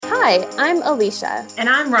Hi, I'm Alicia. And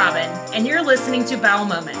I'm Robin, and you're listening to Bowel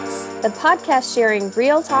Moments, the podcast sharing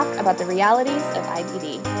real talk about the realities of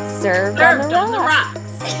IBD. Served on the rocks.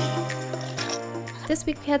 This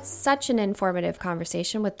week we had such an informative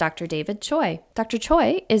conversation with Dr. David Choi. Dr.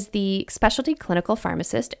 Choi is the specialty clinical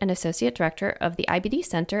pharmacist and associate director of the IBD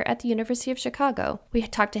Center at the University of Chicago. We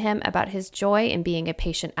talked to him about his joy in being a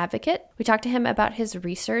patient advocate. We talked to him about his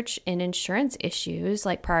research in insurance issues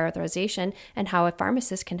like prior authorization and how a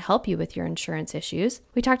pharmacist can help you with your insurance issues.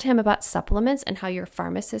 We talked to him about supplements and how your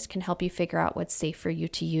pharmacist can help you figure out what's safe for you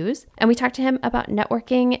to use. And we talked to him about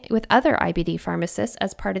networking with other IBD pharmacists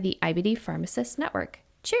as part of the IBD Pharmacist Network.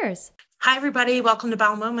 Cheers. Hi, everybody. Welcome to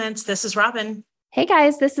Bowel Moments. This is Robin. Hey,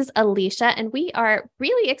 guys. This is Alicia, and we are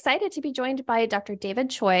really excited to be joined by Dr.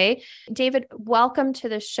 David Choi. David, welcome to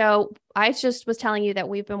the show. I just was telling you that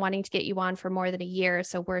we've been wanting to get you on for more than a year,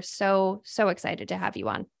 so we're so excited to have you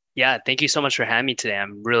on. Yeah, thank you so much for having me today.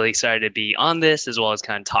 I'm really excited to be on this, as well as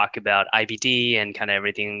kind of talk about IBD and kind of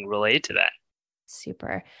everything related to that.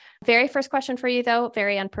 Super. Very first question for you, though,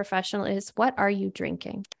 very unprofessional, is what are you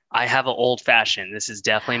drinking? I have an old fashioned. This is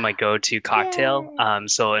definitely my go-to cocktail.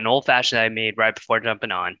 So an old fashioned I made right before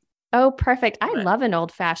jumping on. Oh, perfect. I love an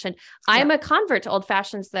old fashioned. Yeah. I'm a convert to old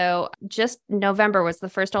fashions, though. Just November was the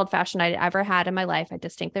first old fashioned I'd ever had in my life. I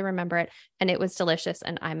distinctly remember it, and it was delicious,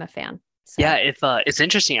 and I'm a fan. So. Yeah, it's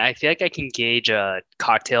interesting. I feel like I can gauge a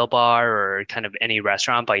cocktail bar or kind of any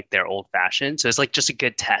restaurant by their old fashioned. So it's like just a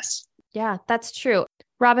good test. Yeah, that's true.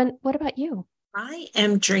 Robin, what about you? I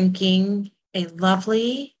am drinking a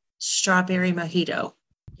lovely strawberry mojito.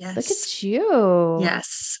 Yes. Look at you.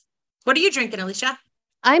 Yes. What are you drinking, Alicia?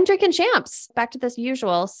 I'm drinking champs. Back to this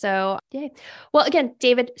usual. So yay. Well, again,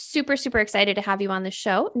 David, super excited to have you on the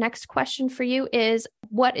show. Next question for you is,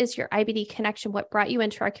 what is your IBD connection? What brought you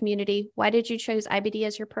into our community? Why did you choose IBD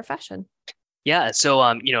as your profession? Yeah.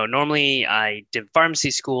 So, normally I did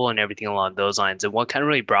pharmacy school and everything along those lines. And what kind of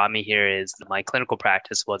really brought me here is my clinical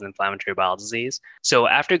practice was inflammatory bowel disease. So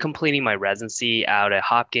after completing my residency out at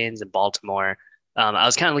Hopkins in Baltimore, I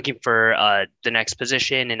was kind of looking for the next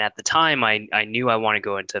position. And at the time, I knew I wanted to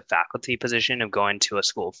go into a faculty position of going to a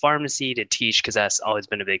school of pharmacy to teach, because that's always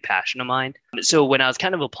been a big passion of mine. So when I was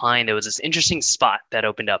kind of applying, there was this interesting spot that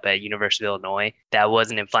opened up at University of Illinois that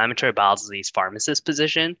was an inflammatory bowel disease pharmacist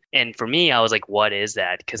position. And for me, I was like, what is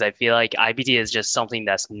that? Because I feel like IBD is just something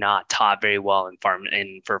that's not taught very well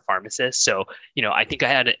for pharmacists. So, I think I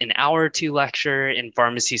had an hour or two lecture in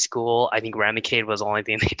pharmacy school. I think Remicade was the only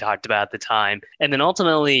thing they talked about at the time. And then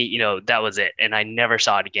ultimately, that was it. And I never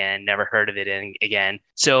saw it again, never heard of it again.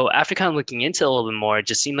 So after kind of looking into it a little bit more, it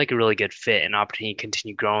just seemed like a really good fit, an opportunity to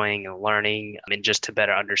continue growing and learning and just to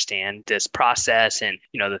better understand this process and,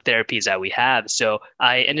 the therapies that we have. So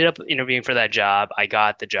I ended up interviewing for that job. I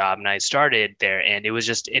got the job and I started there, and it was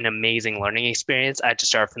just an amazing learning experience. I had to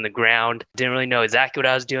start from the ground. Didn't really know exactly what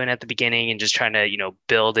I was doing at the beginning and just trying to,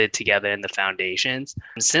 build it together in the foundations.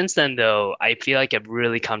 And since then, though, I feel like I've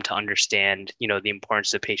really come to understand, the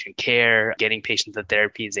importance of patient care, getting patients the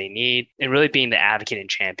therapies they need, and really being the advocate and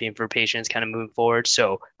champion for patients kind of moving forward.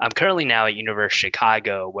 So I'm currently now at University of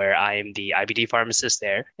Chicago, where I am the IBD pharmacist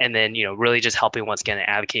there. And then, really just helping once again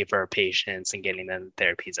advocate for our patients and getting them the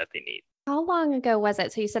therapies that they need. How long ago was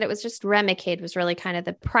it? So you said it was just Remicade was really kind of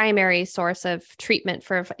the primary source of treatment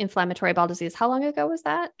for inflammatory bowel disease. How long ago was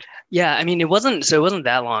that? Yeah, I mean, it wasn't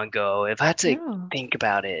that long ago. If I had to think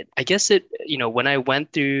about it, I guess when I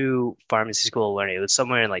went through pharmacy school learning, it was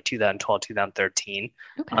somewhere in like 2012, 2013.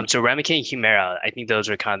 Okay. So Remicade and Humira, I think those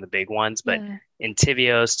were kind of the big ones, but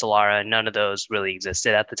Entyvio, Stelara, none of those really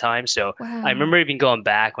existed at the time. So I remember even going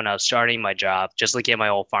back when I was starting my job, just looking at my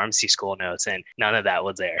old pharmacy school notes, and none of that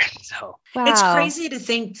was there. So It's crazy to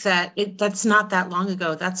think that that's not that long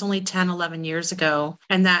ago. That's only 10, 11 years ago.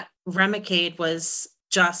 And that Remicade was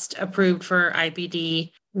just approved for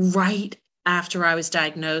IBD right after I was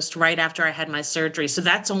diagnosed, right after I had my surgery. So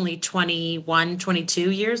that's only 21, 22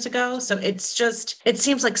 years ago. So it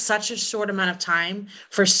seems like such a short amount of time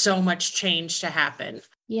for so much change to happen.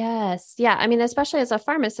 Yes. Yeah. I mean, especially as a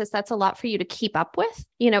pharmacist, that's a lot for you to keep up with,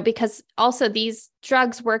 because also these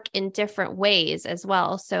drugs work in different ways as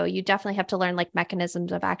well. So you definitely have to learn like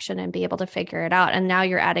mechanisms of action and be able to figure it out. And now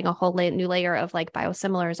you're adding a whole new layer of like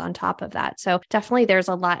biosimilars on top of that. So definitely there's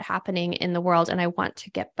a lot happening in the world. And I want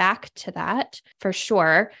to get back to that for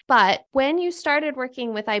sure. But when you started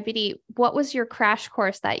working with IBD, what was your crash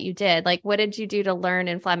course that you did? Like, what did you do to learn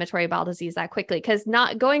inflammatory bowel disease that quickly? Because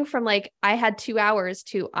not going from like, I had 2 hours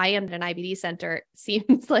to I am at an IBD center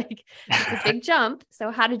seems like it's a big jump.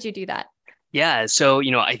 So how did you do that? Yeah. So,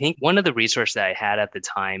 I think one of the resources that I had at the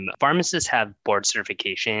time, pharmacists have board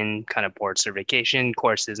certification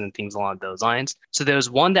courses and things along those lines. So there was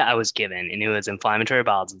one that I was given, and it was inflammatory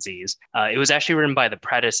bowel disease. It was actually written by the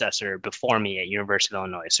predecessor before me at University of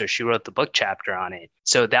Illinois. So she wrote the book chapter on it.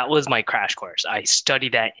 So that was my crash course. I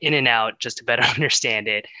studied that in and out just to better understand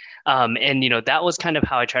it. And that was kind of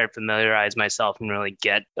how I try to familiarize myself and really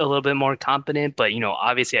get a little bit more competent. But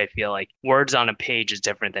obviously, I feel like words on a page is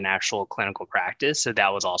different than actual clinical practice. So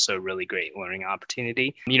that was also a really great learning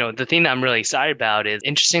opportunity. The thing that I'm really excited about is,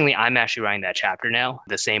 interestingly, I'm actually writing that chapter now,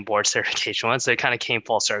 the same board certification one. So it kind of came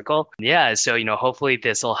full circle. Yeah. So hopefully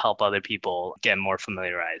this will help other people get more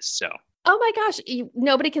familiarized. So. Oh my gosh,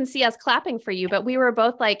 nobody can see us clapping for you, but we were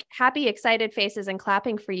both like happy, excited faces and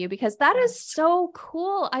clapping for you because that is so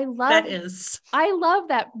cool. I love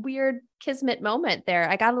that weird kismet moment there.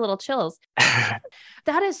 I got a little chills.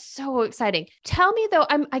 That is so exciting. Tell me though,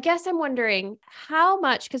 I guess I'm wondering how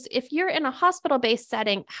much, because if you're in a hospital-based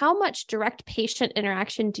setting, how much direct patient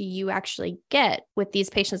interaction do you actually get with these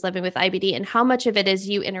patients living with IBD? And how much of it is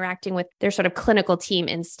you interacting with their sort of clinical team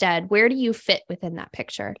instead? Where do you fit within that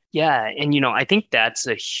picture? Yeah. And, I think that's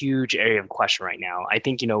a huge area of question right now. I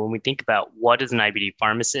think, when we think about what is an IBD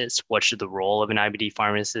pharmacist, what should the role of an IBD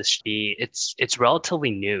pharmacist be? It's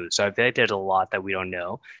relatively new. So I feel like there's a lot that we don't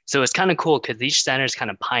know. So it's kind of cool because each center is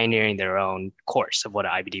kind of pioneering their own course of what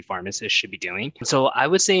an IBD pharmacist should be doing. So I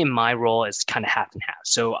would say my role is kind of half and half.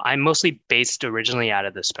 So I'm mostly based originally out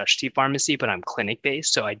of the specialty pharmacy, but I'm clinic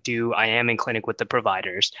based. So I am in clinic with the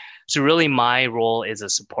providers. So really my role is a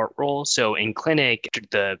support role. So in clinic,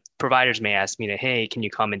 the providers may ask me hey, can you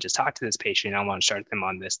come and just talk to this patient? I want to start them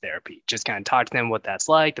on this therapy. Just kind of talk to them what that's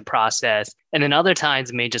like, the process. And then other times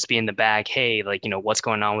it may just be in the back, hey, what's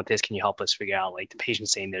going on with this? Can you help us figure out the patient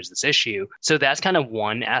saying there's this issue? So that's kind of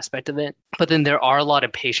one aspect of it. But then there are a lot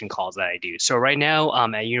of patient calls that I do. So right now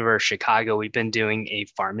at University of Chicago, we've been doing a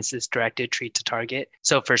pharmacist directed treat to target.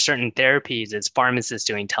 So for certain therapies, it's pharmacists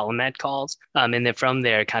doing telemed calls. And then from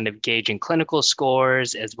there, kind of gauging clinical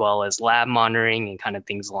scores as well as lab monitoring and kind of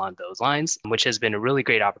things along those lines, which has been a really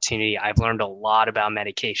great opportunity. I've learned a lot about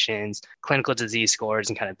medications, clinical disease scores,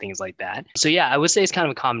 and kind of things like that. So yeah, I would say it's kind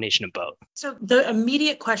of a combination of both. So the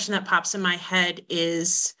immediate question that pops in my head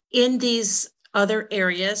is, in these other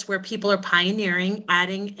areas where people are pioneering,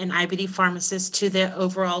 adding an IBD pharmacist to the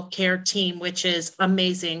overall care team, which is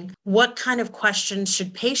amazing. What kind of questions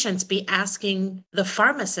should patients be asking the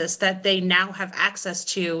pharmacist that they now have access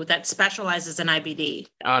to that specializes in IBD?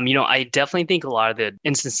 I definitely think a lot of the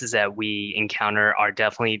instances that we encounter are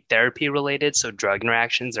definitely therapy related. So drug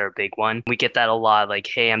interactions are a big one. We get that a lot,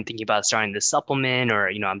 hey, I'm thinking about starting this supplement, or,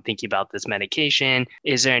 I'm thinking about this medication.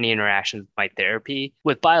 Is there any interaction with my therapy?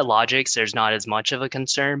 With biologics, there's not as much of a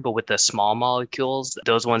concern, but with the small molecules,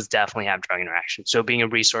 those ones definitely have drug interactions. So being a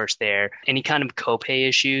resource there, any kind of copay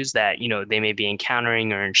issues that, they may be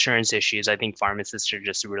encountering or insurance issues, I think pharmacists are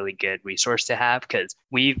just a really good resource to have because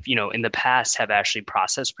we've, in the past have actually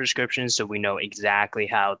processed prescriptions. So we know exactly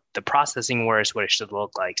how the processing works, what it should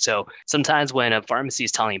look like. So sometimes when a pharmacy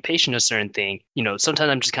is telling a patient a certain thing,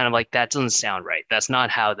 sometimes I'm just kind of that doesn't sound right. That's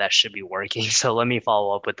not how that should be working. So let me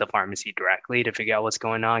follow up with the pharmacy directly to figure out what's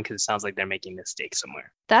going on because it sounds like they're making mistakes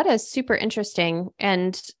somewhere. That is super interesting.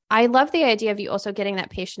 And I love the idea of you also getting that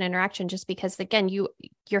patient interaction, just because, again,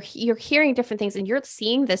 you're hearing different things and you're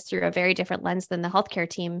seeing this through a very different lens than the healthcare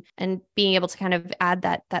team, and being able to kind of add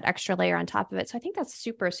that extra layer on top of it. So I think that's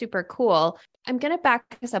super, super cool. I'm going to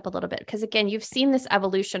back this up a little bit because, again, you've seen this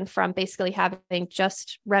evolution from basically having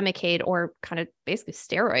just Remicade or kind of basically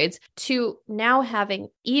steroids to now having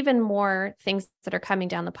even more things that are coming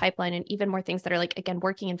down the pipeline and even more things that are again,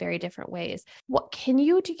 working in very different ways. What can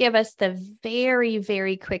you give us the very,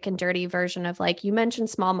 very quick and dirty version of, you mentioned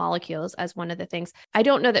small molecules as one of the things. I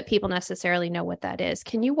don't know that people necessarily know what that is.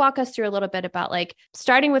 Can you walk us through a little bit about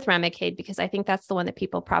starting with Remicade, because I think that's the one that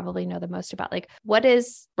people probably know the most about. What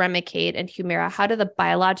is Remicade and Humira? How do the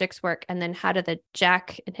biologics work? And then how do the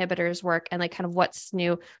JAK inhibitors work? And kind of what's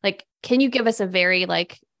new? Can you give us a very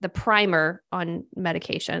the primer on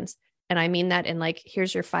medications? And I mean that in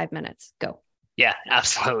here's your 5 minutes, go. Yeah,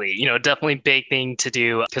 absolutely. Definitely big thing to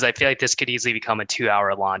do because I feel like this could easily become a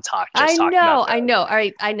 2-hour long talk. I know. All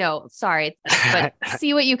right. I know. Sorry, but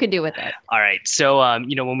see what you can do with it. All right. So,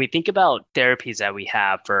 when we think about therapies that we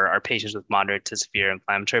have for our patients with moderate to severe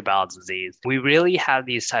inflammatory bowel disease, we really have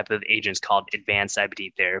these type of agents called advanced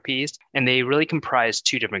IBD therapies, and they really comprise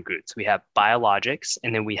two different groups. We have biologics,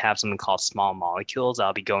 and then we have something called small molecules.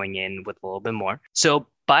 I'll be going in with a little bit more. So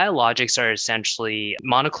biologics are essentially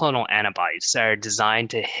monoclonal antibodies that are designed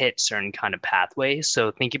to hit certain kind of pathways.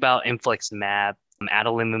 So think about infliximab,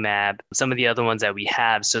 adalimumab, some of the other ones that we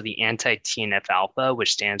have. So the anti-TNF alpha,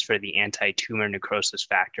 which stands for the anti-tumor necrosis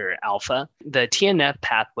factor alpha. The TNF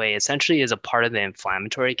pathway essentially is a part of the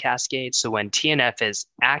inflammatory cascade. So when TNF is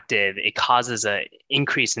active, it causes an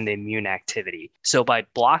increase in the immune activity. So by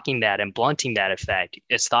blocking that and blunting that effect,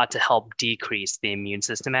 it's thought to help decrease the immune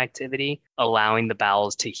system activity, allowing the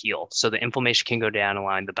bowels to heal. So the inflammation can go down,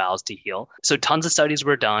 allowing the bowels to heal. So tons of studies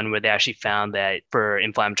were done where they actually found that for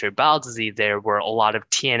inflammatory bowel disease, there were a lot of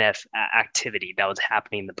TNF activity that was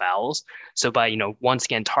happening in the bowels. So by, once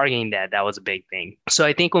again, targeting that was a big thing. So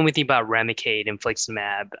I think when we think about Remicade,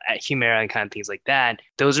 infliximab, Humira, and kind of things like that,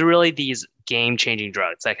 those are really these game-changing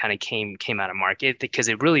drugs that kind of came out of market because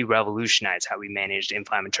it really revolutionized how we managed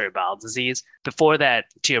inflammatory bowel disease. Before that,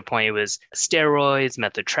 to your point, it was steroids,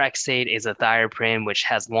 methotrexate, azathioprine, which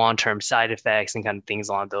has long-term side effects and kind of things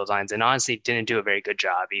along those lines, and honestly didn't do a very good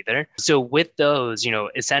job either. So with those,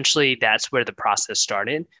 essentially that's where the process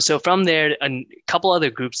started. So from there, a couple other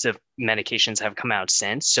groups of medications have come out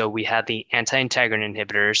since. So we have the anti-integrin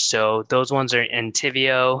inhibitors. So those ones are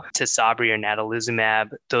Entyvio, Tisabri, or natalizumab.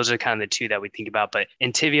 Those are kind of the two that we think about, but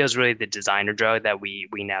Entyvio is really the designer drug that we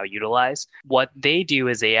now utilize. What they do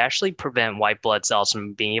is they actually prevent white blood cells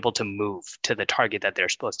from being able to move to the target that they're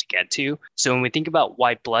supposed to get to. So when we think about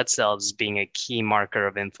white blood cells being a key marker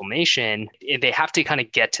of inflammation, they have to kind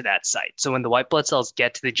of get to that site. So when the white blood cells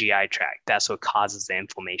get to the GI tract, that's what causes the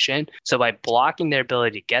inflammation. So by blocking their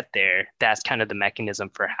ability to get there, that's kind of the mechanism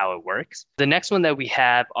for how it works. The next one that we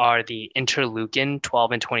have are the interleukin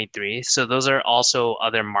 12 and 23. So those are also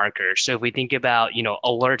other markers. So if we think about,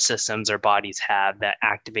 alert systems our bodies have that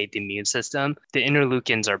activate the immune system, the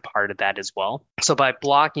interleukins are part of that as well. So by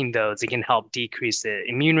blocking those, it can help decrease the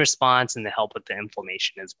immune response and to help with the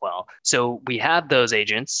inflammation as well. So we have those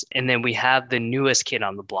agents, and then we have the newest kid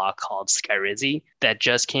on the block called Skyrizi that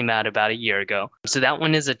just came out about a year ago. So that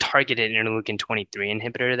one is a targeted interleukin 23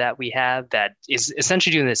 inhibitor that we have that is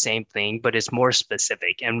essentially doing the same thing, but it's more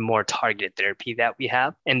specific and more targeted therapy that we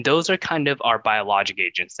have. And those are kind of our biologic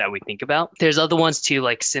agents that we think about. There's other ones too,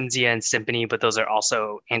 like Cimzia and Simponi, but those are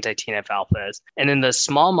also anti-TNF alphas. And then the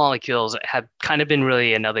small molecules have kind of been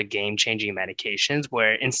really another game-changing medications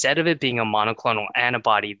where instead of it being a monoclonal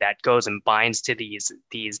antibody that goes and binds to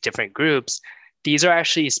these different groups, these are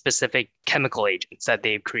actually specific chemical agents that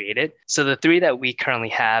they've created. So the three that we currently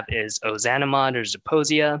have is ozanimod or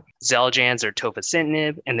Zeposia, Xeljanz or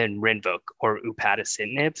tofacitinib, and then Rinvoq or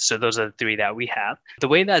upadacitinib. So those are the three that we have. The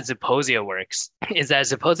way that Zeposia works is that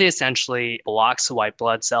Zeposia essentially blocks white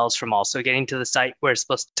blood cells from also getting to the site where it's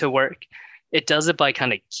supposed to work. It does it by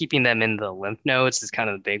kind of keeping them in the lymph nodes is kind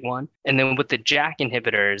of the big one. And then with the JAK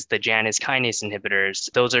inhibitors, the Janus kinase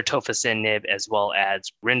inhibitors, those are tofacitinib as well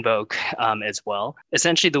as Rinvoq as well.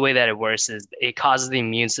 Essentially, the way that it works is it causes the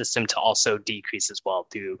immune system to also decrease as well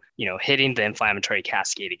through, hitting the inflammatory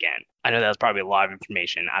cascade again. I know that was probably a lot of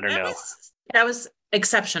information. I don't know. That was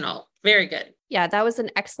exceptional. Very good. Yeah, that was an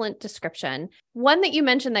excellent description. One that you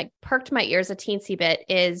mentioned that perked my ears a teensy bit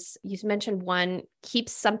is you mentioned one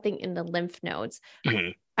keeps something in the lymph nodes.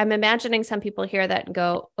 Mm-hmm. I'm imagining some people hear that and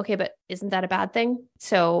go, okay, but isn't that a bad thing?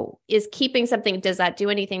 So is keeping something, does that do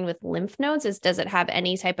anything with lymph nodes? Does it have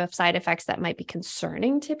any type of side effects that might be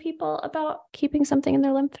concerning to people about keeping something in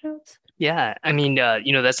their lymph nodes? Yeah, I mean,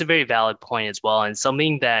 that's a very valid point as well, and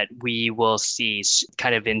something that we will see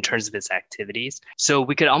kind of in terms of its activities. So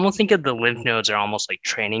we could almost think of the lymph nodes are almost like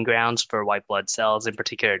training grounds for white blood cells, in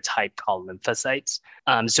particular a type called lymphocytes.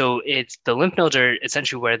 So it's the lymph nodes are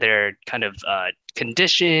essentially where they're kind of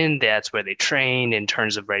conditioned. That's where they train in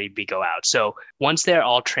terms of ready to go out. So once they're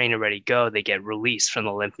all trained and ready to go, they get released from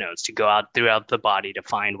the lymph nodes to go out throughout the body to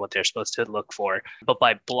find what they're supposed to look for. But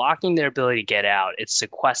by blocking their ability to get out, it's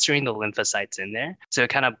sequestering the lymphocytes in there. So it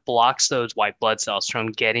kind of blocks those white blood cells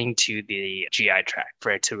from getting to the GI tract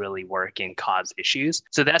for it to really work and cause issues.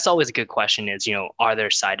 So that's always a good question is, are there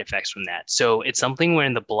side effects from that? So it's something where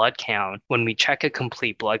in the blood count, when we check a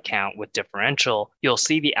complete blood count with differential, you'll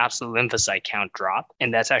see the absolute lymphocyte count drop.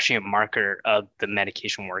 And that's actually a marker of the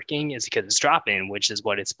medication working is because it's dropping, which is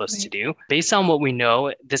what it's supposed to do. Based on what we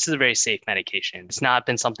know, this is a very safe medication. It's not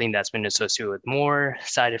been something that's been associated with more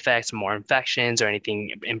side effects, more infections, or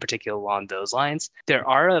anything in particular along those lines. There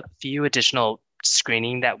are a few additional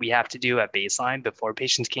screening that we have to do at baseline before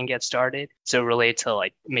patients can get started. So relate to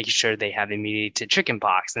like making sure they have immunity to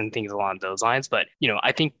chickenpox and things along those lines. But,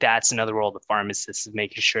 I think that's another role of the pharmacist is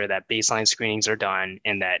making sure that baseline screenings are done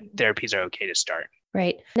and that therapies are okay to start.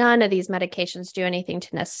 Right. None of these medications do anything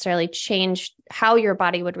to necessarily change how your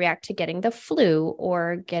body would react to getting the flu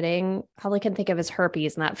or getting, all I can think of is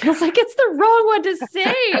herpes. And that feels like it's the wrong one to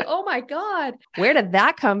say. Oh my God. Where did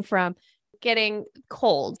that come from? getting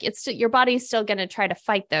cold. Your body's still going to try to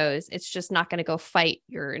fight those. It's just not going to go fight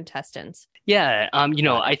your intestines. Yeah,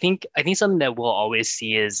 I think something that we'll always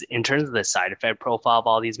see is in terms of the side effect profile of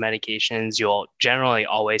all these medications, you'll generally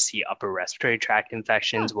always see upper respiratory tract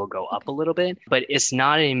infections will go up a little bit, but it's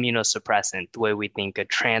not an immunosuppressant the way we think of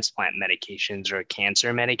transplant medications or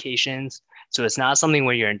cancer medications. So it's not something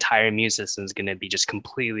where your entire immune system is going to be just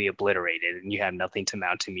completely obliterated and you have nothing to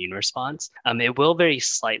mount immune response. It will very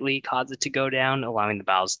slightly cause it to go down, allowing the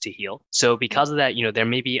bowels to heal. So because of that, there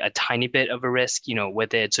may be a tiny bit of a risk,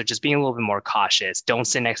 with it. So just being a little bit more cautious. Don't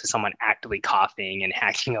sit next to someone actively coughing and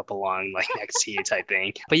hacking up a lung like next to you type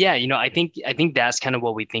thing. But yeah, I think that's kind of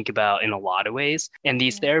what we think about in a lot of ways. And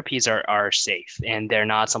these therapies are safe, and they're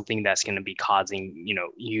not something that's going to be causing,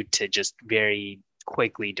 you to just very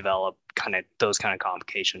quickly develop those kind of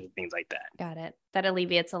complications and things like that. Got it. That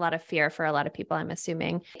alleviates a lot of fear for a lot of people, I'm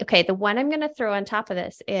assuming. Okay, the one I'm going to throw on top of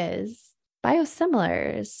this is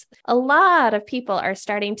biosimilars. A lot of people are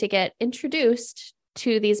starting to get introduced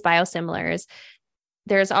to these biosimilars.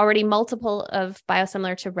 There's already multiple of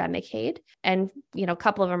biosimilar to Remicade, and a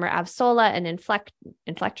couple of them are Avsola and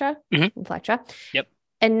Inflectra. Inflectra. Yep.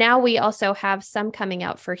 And now we also have some coming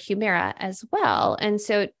out for Humira as well. And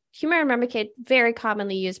so Humira and Remicade, very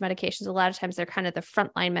commonly used medications. A lot of times they're kind of the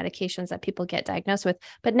frontline medications that people get diagnosed with,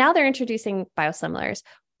 but now they're introducing biosimilars.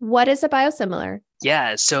 What is a biosimilar?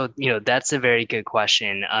 Yeah, so that's a very good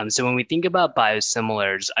question. So when we think about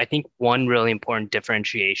biosimilars, I think one really important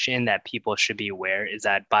differentiation that people should be aware is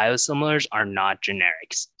that biosimilars are not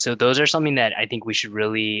generics. So those are something that I think we should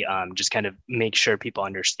really just kind of make sure people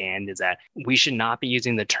understand, is that we should not be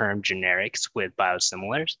using the term generics with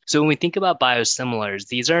biosimilars. So when we think about biosimilars,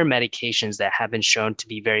 these are medications that have been shown to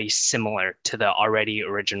be very similar to the already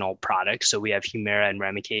original product. So we have Humira and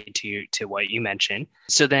Remicade to what you mentioned.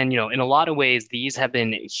 So then, in a lot of ways, these have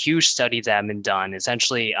been huge studies that have been done,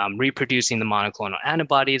 essentially reproducing the monoclonal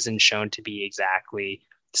antibodies and shown to be exactly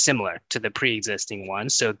similar to the pre-existing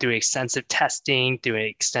ones. So through extensive testing, through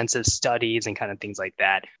extensive studies and kind of things like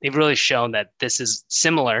that, they've really shown that this is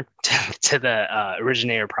similar to the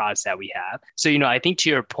originator products that we have. So, I think to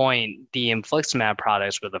your point, the infliximab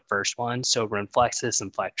products were the first ones. So Renflexis,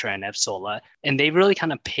 Inflectra, and Avsola. And they really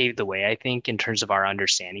kind of paved the way, I think, in terms of our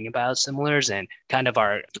understanding of biosimilars and kind of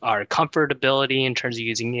our comfortability in terms of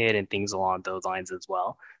using it and things along those lines as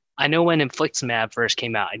well. I know when infliximab first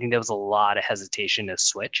came out, I think there was a lot of hesitation to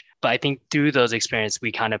switch. But I think through those experiences,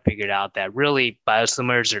 we kind of figured out that really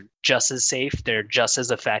biosimilars are just as safe. They're just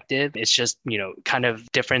as effective. It's just, kind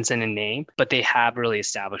of difference in a name, but they have really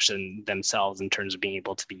established themselves in terms of being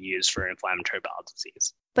able to be used for inflammatory bowel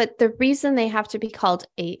disease. But the reason they have to be called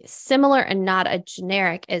a similar and not a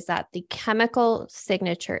generic is that the chemical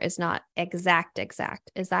signature is not exact.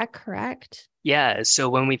 Is that correct? Yeah, so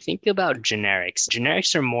when we think about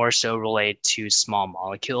generics are more so related to small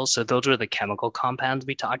molecules. So those are the chemical compounds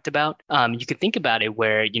we talked about. You could think about it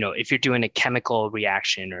where, if you're doing a chemical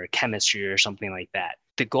reaction or chemistry or something like that,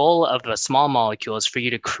 the goal of a small molecule is for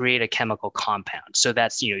you to create a chemical compound. So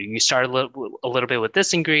that's, you start a little bit with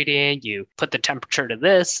this ingredient, you put the temperature to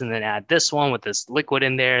this, and then add this one with this liquid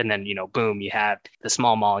in there, and then, boom, you have the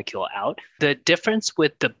small molecule out. The difference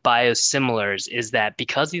with the biosimilars is that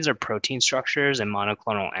because these are protein structures and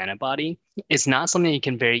monoclonal antibody, it's not something you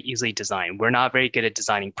can very easily design. We're not very good at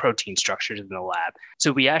designing protein structures in the lab.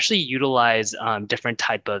 So we actually utilize different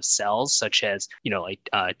type of cells, such as,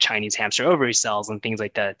 Chinese hamster ovary cells and things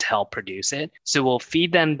like that to help produce it. So we'll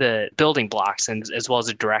feed them the building blocks and as well as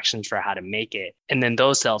the directions for how to make it. And then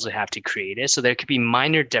those cells would have to create it. So there could be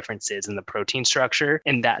minor differences in the protein structure.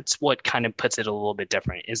 And that's what kind of puts it a little bit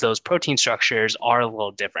different, is those protein structures are a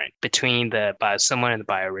little different between the biosimilar and the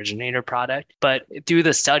biooriginator product. But through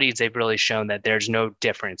the studies, they've really shown that there's no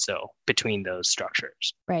difference between those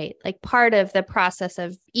structures. Right. Like part of the process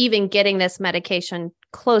of even getting this medication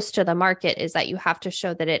close to the market is that you have to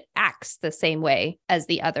show that it acts the same way as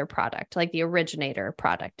the other product, like the originator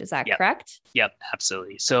product. Is that correct? Yep,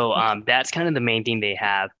 absolutely. So that's kind of the main thing they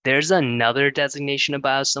have. There's another designation of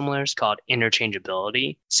biosimilars called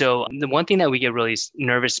interchangeability. So the one thing that we get really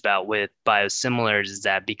nervous about with biosimilars is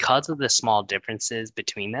that because of the small differences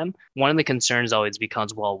between them, one of the concerns always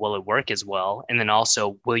becomes, well, will it work as well? And then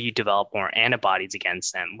also, will you develop more antibodies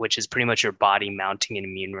against them, which is pretty much your body mounting an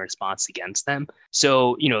immune response against them. So,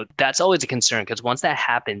 that's always a concern, because once that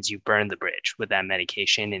happens, you burn the bridge with that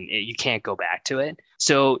medication and you can't go back to it.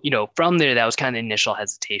 So, from there, that was kind of the initial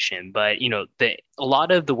hesitation. But, a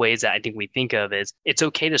lot of the ways that I think we think of is it's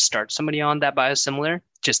okay to start somebody on that biosimilar,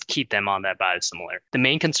 just keep them on that biosimilar. The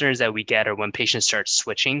main concerns that we get are when patients start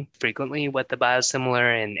switching frequently with the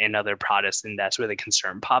biosimilar and other products, and that's where the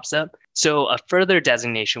concern pops up. So a further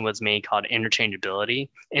designation was made called interchangeability.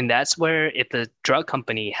 And that's where if the drug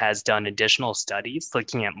company has done additional studies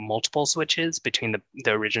looking at multiple switches between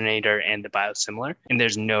the originator and the biosimilar, and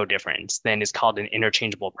there's no difference, then it's called an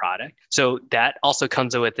interchangeable product. So that also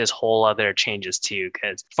comes with this whole other changes too,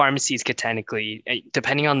 because pharmacies could technically,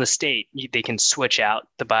 depending on the state, they can switch out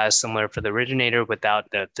the biosimilar for the originator without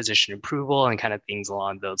the physician approval and kind of things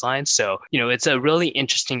along those lines. So, it's a really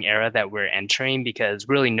interesting era that we're entering because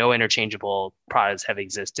really no interchangeable products have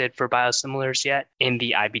existed for biosimilars yet in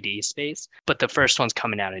the IBD space, but the first one's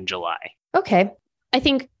coming out in July. Okay. I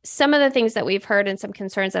think some of the things that we've heard and some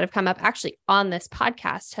concerns that have come up actually on this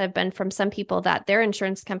podcast have been from some people that their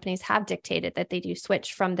insurance companies have dictated that they do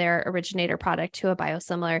switch from their originator product to a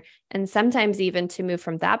biosimilar, and sometimes even to move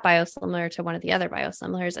from that biosimilar to one of the other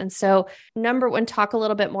biosimilars. And so, number one, talk a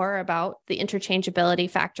little bit more about the interchangeability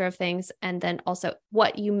factor of things, and then also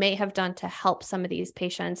what you may have done to help some of these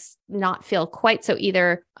patients not feel quite so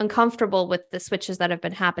either uncomfortable with the switches that have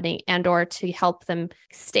been happening and or to help them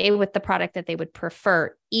stay with the product that they would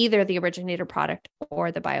prefer, either the originator product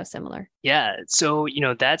or the biosimilar. Yeah. So,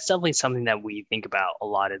 that's definitely something that we think about a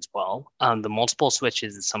lot as well. The multiple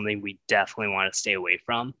switches is something we definitely want to stay away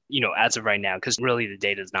from, as of right now, because really the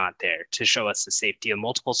data is not there to show us the safety of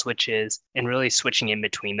multiple switches, and really switching in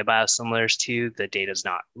between the biosimilars too. The data is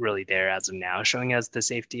not really there as of now showing us the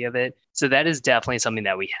safety of it. So that is definitely something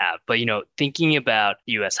that we have. But, thinking about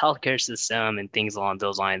the US healthcare system and things along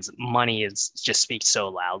those lines, money just speaks so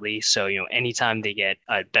loudly. So, anytime they get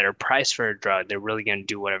a better price for a drug, they're really going to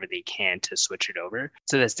do whatever they can to switch it over.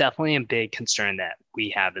 So that's definitely a big concern that we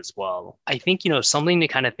have as well. I think, something to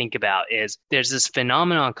kind of think about is there's this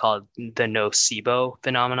phenomenon called the nocebo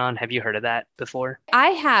phenomenon. Have you heard of that before? I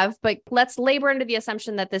have, but let's labor into the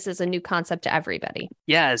assumption that this is a new concept to everybody.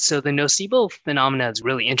 Yeah, so the nocebo phenomenon is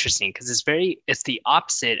really interesting because it's the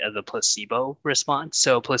opposite of the placebo response.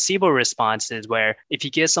 So placebo response is where if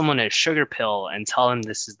you give someone a sugar pill and tell them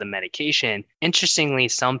this is the medication, interestingly,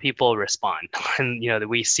 some people respond and,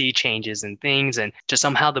 we see changes in things and just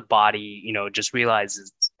somehow the body, just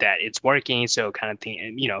realizes that it's working. So kind of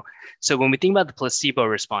thing, so when we think about the placebo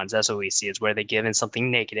response, that's what we see is where they give in something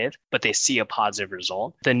negative, but they see a positive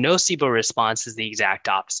result. The nocebo response is the exact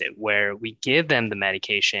opposite, where we give them the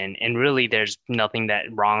medication and really there's nothing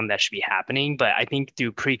wrong that should be happening. But I think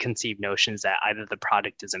through preconceived notions that either the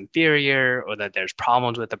product is inferior or that there's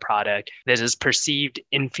problems with the product, there's this perceived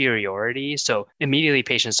inferiority. So immediately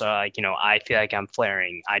patients are like, I feel like I'm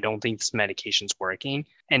flaring. I don't think this medication's working.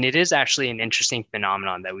 And it is actually an interesting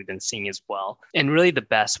phenomenon that we've been seeing as well. And really the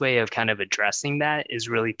best way of kind of addressing that is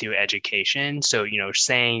really through education. So,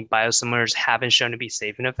 saying biosimilars haven't shown to be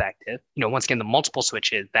safe and effective. Once again, the multiple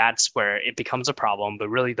switches, that's where it becomes a problem, but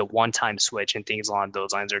really the one-time switch and things along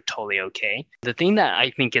those lines are totally okay. The thing that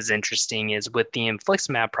I think is interesting is with the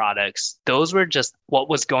infliximab products, those were just what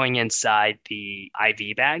was going inside the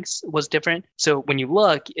IV bags was different. So when you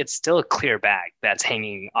look, it's still a clear bag that's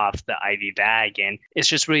hanging off the IV bag, and it's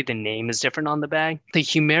just really the name is different on the bag. The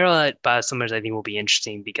Humira biosimilars, I think, will be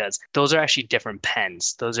interesting because those are actually different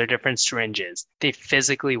pens. Those are different syringes. They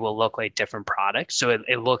physically will look like different products. So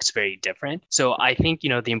it looks very different. So I think,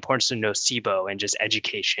 the importance of nocebo and just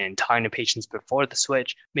education, talking to patients before the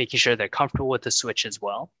switch, making sure they're comfortable with the switch as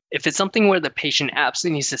well. If it's something where the patient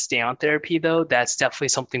absolutely needs to stay on therapy, though, that's definitely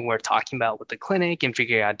something we're talking about with the clinic and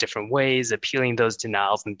figuring out different ways, appealing those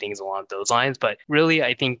denials and things along those lines. But really,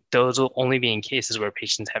 I think those will only be in cases where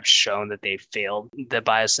patients have shown that they've failed the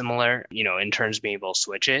biosimilar, in terms of being able to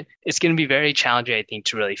switch it. It's going to be very challenging, I think,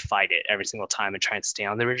 to really fight it every single time and try and stay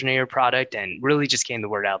on the originator product and really just getting the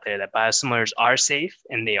word out there that biosimilars are safe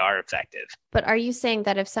and they are effective. But are you saying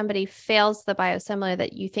that if somebody fails the biosimilar,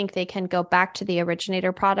 that you think they can go back to the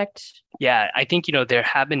originator product? Yeah, I think, there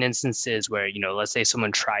have been instances where, let's say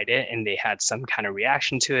someone tried it and they had some kind of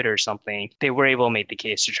reaction to it or something, they were able to make the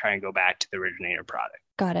case to try and go back to the originator product.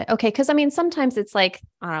 Got it. Okay. Because sometimes it's like,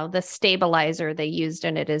 I don't know, the stabilizer they used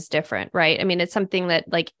and it is different, right? It's something that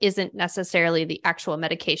isn't necessarily the actual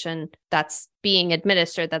medication that's being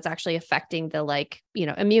administered that's actually affecting the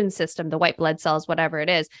immune system, the white blood cells, whatever it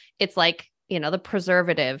is. It's like, the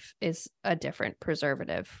preservative is a different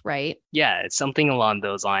preservative, right? Yeah, it's something along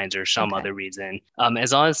those lines or some other reason.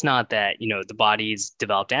 As long as it's not that, the body's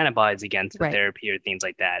developed antibodies against the therapy or things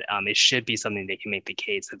like that, it should be something they can make the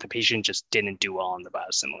case that the patient just didn't do well on the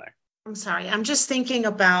biosimilar. I'm sorry. I'm just thinking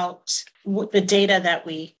about the data that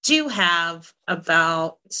we do have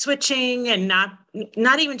about switching and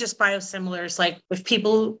not even just biosimilars, like with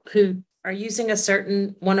people who are using a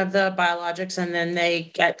certain one of the biologics and then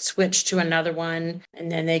they get switched to another one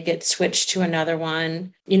and then they get switched to another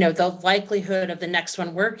one, the likelihood of the next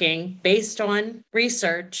one working based on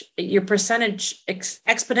research, your percentage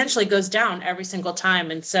exponentially goes down every single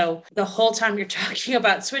time. And so the whole time you're talking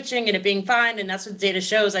about switching and it being fine, and that's what the data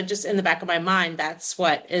shows, I just, in the back of my mind, that's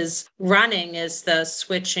what is running, is the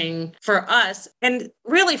switching for us. And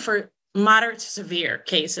really for moderate to severe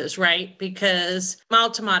cases, right? Because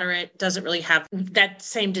mild to moderate doesn't really have that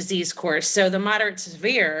same disease course. So the moderate to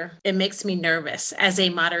severe, it makes me nervous as a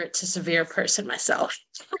moderate to severe person myself.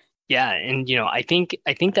 Yeah, and I think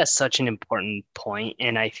that's such an important point,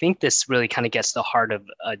 and I think this really kind of gets to the heart of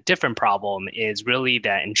a different problem is really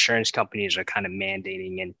that insurance companies are kind of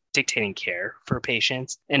mandating and dictating care for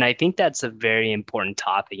patients. And I think that's a very important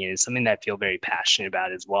topic, and it's something that I feel very passionate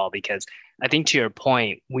about as well, because I think to your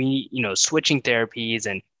point, switching therapies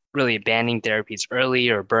and really abandoning therapies early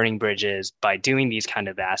or burning bridges by doing these kind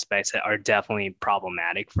of aspects that are definitely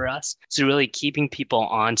problematic for us. So really keeping people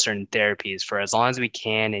on certain therapies for as long as we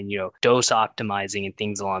can, and dose optimizing and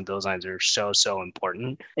things along those lines are so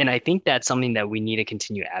important. And I think that's something that we need to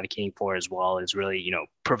continue advocating for as well, is really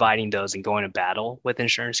providing those and going to battle with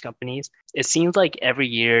insurance companies. It seems like every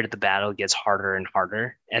year the battle gets harder and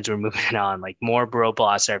harder as we're moving on. Like more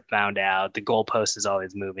roadblocks are found out, the goalpost is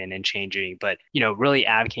always moving and changing, but really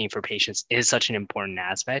advocating for patients is such an important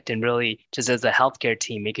aspect. And really, just as a healthcare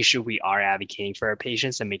team, making sure we are advocating for our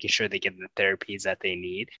patients and making sure they get the therapies that they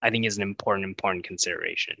need, I think is an important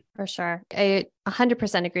consideration. For sure. I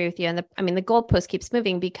 100% agree with you. And the goalpost keeps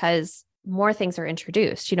moving because more things are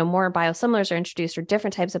introduced, more biosimilars are introduced, or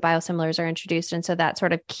different types of biosimilars are introduced. And so that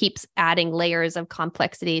sort of keeps adding layers of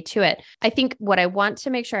complexity to it. I think what I want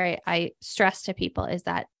to make sure I stress to people is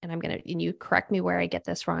that, and you correct me where I get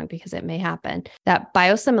this wrong because it may happen, that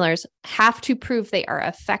biosimilars have to prove they are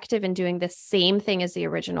effective in doing the same thing as the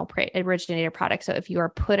originator product. So if you are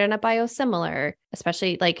put in a biosimilar,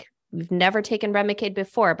 especially like you've never taken Remicade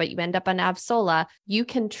before, but you end up on Avsola, you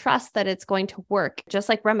can trust that it's going to work. Just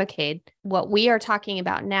like Remicade, what we are talking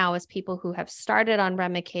about now is people who have started on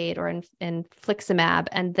Remicade or in infliximab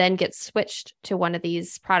and then get switched to one of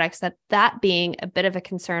these products, that being a bit of a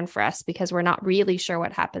concern for us because we're not really sure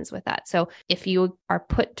what happens with that. So if you are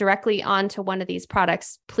put directly onto one of these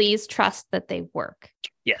products, please trust that they work.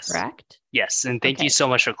 Yes. Correct? Yes. And thank you so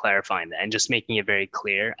much for clarifying that and just making it very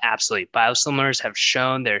clear. Absolutely. Biosimilars have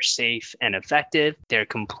shown they're safe and effective. They're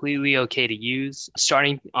completely okay to use.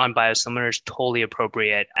 Starting on biosimilars, totally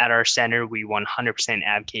appropriate. At our center, we 100%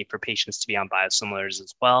 advocate for patients to be on biosimilars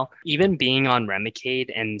as well. Even being on Remicade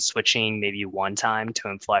and switching maybe one time to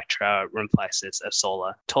Inflectra, Renflexis,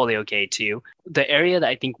 Avsola, totally okay too. The area that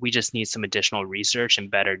I think we just need some additional research and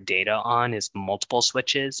better data on is multiple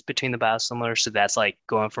switches between the biosimilars. So that's like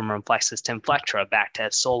going from Renflexis to Inflectra, back to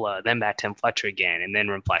Avsola, then back to Inflectra again, and then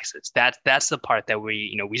Renflexis. That's the part that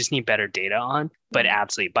we just need better data on. But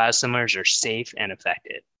absolutely, biosimilars are safe and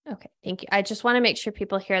effective. Okay, thank you. I just want to make sure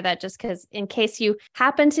people hear that, just because in case you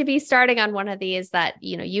happen to be starting on one of these, that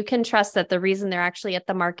you can trust that the reason they're actually at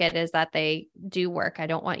the market is that they do work. I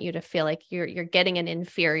don't want you to feel like you're getting an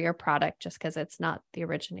inferior product just because it's not the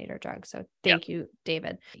originator drug. So thank you,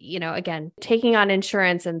 David. Again, taking on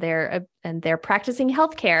insurance and they're practicing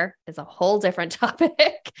healthcare is a whole different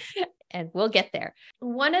topic. And we'll get there.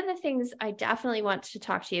 One of the things I definitely want to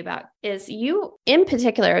talk to you about is you in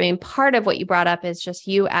particular. Part of what you brought up is just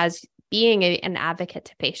you as being an advocate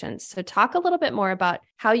to patients. So talk a little bit more about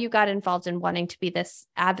how you got involved in wanting to be this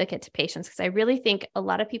advocate to patients, because I really think a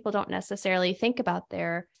lot of people don't necessarily think about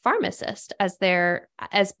their pharmacist as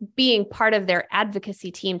being part of their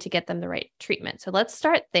advocacy team to get them the right treatment. So let's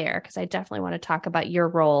start there, because I definitely want to talk about your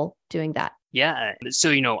role doing that. Yeah.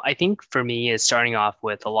 So, I think for me is starting off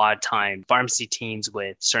with a lot of time pharmacy teams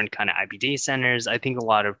with certain kind of IBD centers. I think a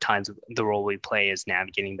lot of times the role we play is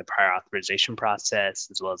navigating the prior authorization process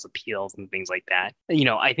as well as appeals and things like that.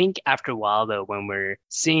 I think after a while, though, when we're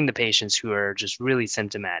seeing the patients who are just really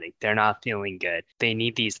symptomatic, they're not feeling good, they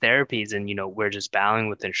need these therapies, and, we're just battling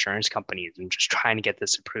with insurance companies and just trying to get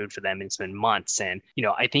this approved for them. It's been months. And,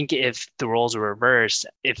 I think if the roles were reversed,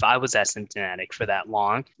 if I was asymptomatic for that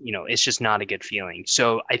long, it's just not a good feeling.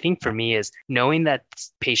 So I think for me is knowing that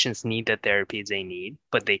patients need the therapies they need,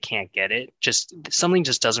 but they can't get it. Just something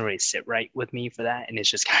just doesn't really sit right with me for that. And it's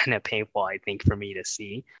just kind of painful, I think, for me to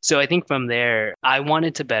see. So I think from there, I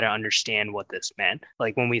wanted to better understand what this meant.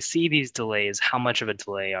 Like when we see these delays, how much of a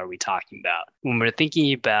delay are we talking about? When we're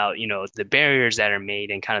thinking about, the barriers that are made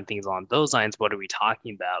and kind of things along those lines, what are we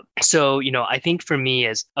talking about? So, I think for me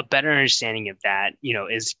is a better understanding of that,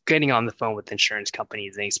 is getting on the phone with insurance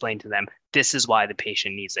companies and explain to them, this is why the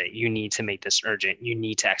patient needs it. You need to make this urgent. You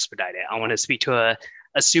need to expedite it. I want to speak to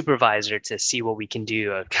a supervisor to see what we can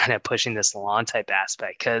do of kind of pushing this along type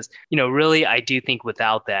aspect. Because, really, I do think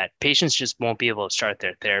without that, patients just won't be able to start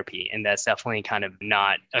their therapy. And that's definitely kind of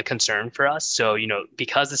not a concern for us. So,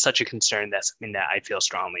 because it's such a concern, that's something that I feel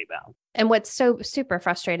strongly about. And what's so super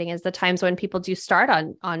frustrating is the times when people do start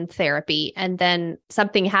on therapy and then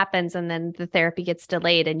something happens and then the therapy gets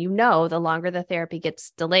delayed. And the longer the therapy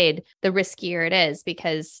gets delayed, the riskier it is,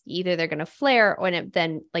 because either they're going to flare or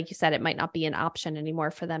then, like you said, it might not be an option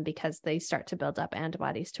anymore for them because they start to build up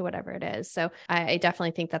antibodies to whatever it is. So I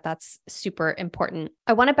definitely think that that's super important.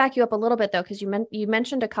 I want to back you up a little bit, though, because you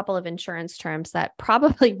mentioned a couple of insurance terms that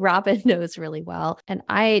probably Robin knows really well and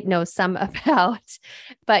I know some about,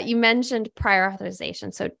 but you mentioned prior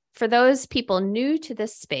authorization. So for those people new to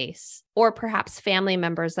this space, or perhaps family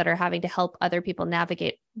members that are having to help other people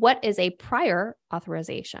navigate, what is a prior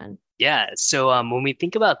authorization? Yeah. So when we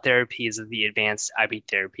think about therapies of the advanced IBD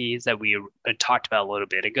therapies that we talked about a little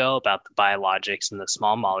bit ago, about the biologics and the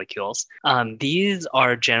small molecules, these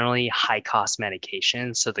are generally high cost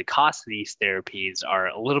medications. So the cost of these therapies are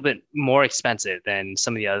a little bit more expensive than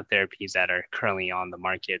some of the other therapies that are currently on the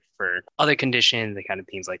market for other conditions and kind of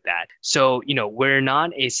things like that. So, we're not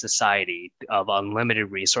a society of unlimited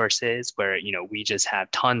resources where, we just have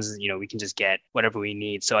tons, we can just get whatever we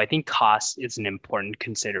need. So I think cost is an important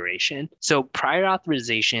consideration. So prior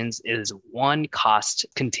authorizations is one cost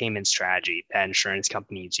containment strategy that insurance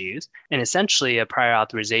companies use. And essentially a prior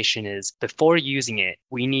authorization is before using it,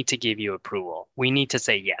 we need to give you approval. We need to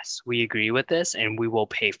say, yes, we agree with this and we will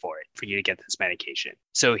pay for it for you to get this medication.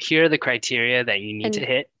 So here are the criteria that you need to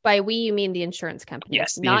hit. By we, you mean the insurance companies,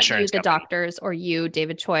 yes, the not insurance you, the company. doctors, or you,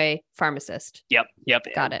 David Choi, pharmacist. Yep.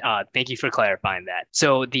 Got it. Thank you for clarifying that.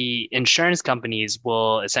 So the insurance companies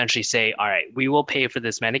will essentially say, all right, we will pay for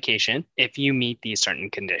this medication if you meet these certain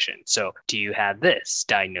conditions. So do you have this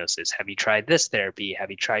diagnosis? Have you tried this therapy? Have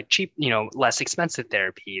you tried cheap, less expensive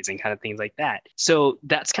therapies and kind of things like that? So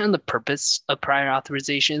that's kind of the purpose of prior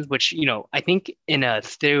authorizations, which, I think in a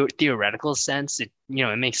theoretical sense, it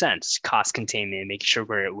makes sense. Cost containment, making sure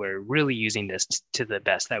we're really using this to the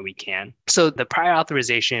best that we can. So the prior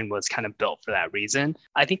authorization was kind of built for that reason.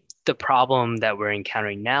 I think the problem that we're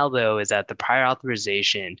encountering now, though, is that the prior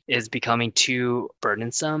authorization is becoming too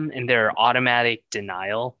burdensome and there are automatic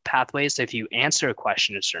denial pathways. So if you answer a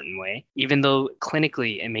question a certain way, even though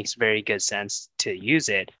clinically it makes very good sense to use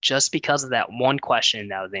it, just because of that one question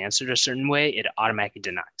that was answered a certain way, it automatically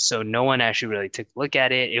denies. So no one actually really took a look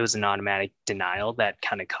at it. It was an automatic denial that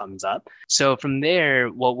kind of comes up. So from there,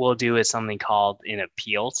 what we'll do is something called an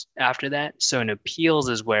appeals after that. So an appeals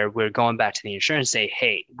is where we're going back to the insurance and say,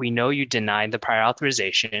 hey, we know you denied the prior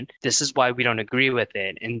authorization. This is why we don't agree with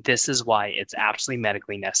it. And this is why it's absolutely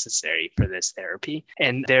medically necessary for this therapy.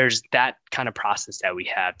 And there's that kind of process that we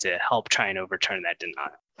have to help try and overturn that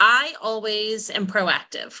denial. I always am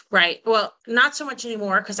proactive, right? Well, not so much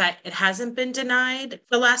anymore because it hasn't been denied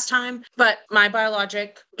the last time, but my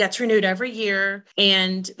biologic gets renewed every year.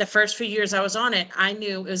 And the first few years I was on it, I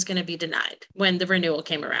knew it was going to be denied when the renewal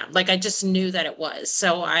came around. Like I just knew that it was.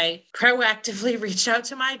 So I proactively reached out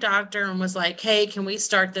to my doctor and was like, hey, can we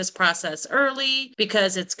start this process early?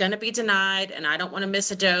 Because it's going to be denied and I don't want to miss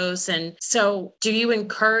a dose. And so do you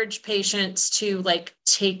encourage patients to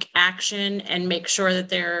take action and make sure that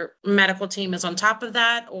their medical team is on top of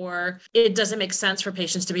that, or it doesn't make sense for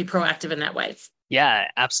patients to be proactive in that way? Yeah,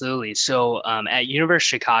 absolutely. So at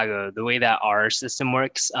University of Chicago, the way that our system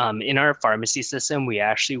works, in our pharmacy system, we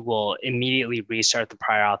actually will immediately restart the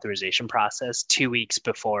prior authorization process 2 weeks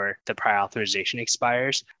before the prior authorization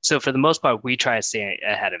expires. So for the most part, we try to stay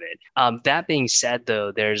ahead of it. That being said,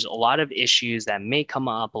 though, there's a lot of issues that may come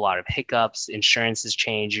up, a lot of hiccups, insurances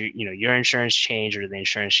change, your insurance change or the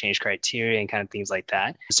insurance change criteria and kind of things like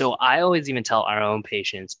that. So I always even tell our own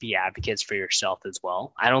patients, be advocates for yourself as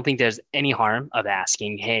well. I don't think there's any harm of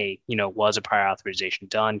asking, hey, was a prior authorization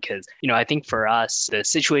done? Because, I think for us, the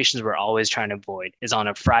situations we're always trying to avoid is on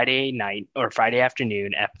a Friday night or Friday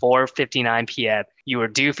afternoon at 4:59 p.m. You were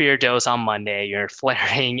due for your dose on Monday, you're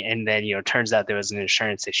flaring, and then, turns out there was an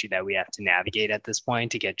insurance issue that we have to navigate at this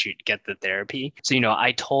point to get the therapy. So,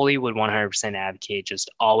 I totally would 100% advocate just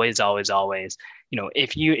always,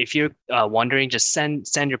 if you're wondering, just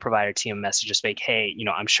send your provider team a message, just like, hey,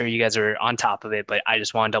 I'm sure you guys are on top of it, but I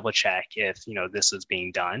just want to double check if, this was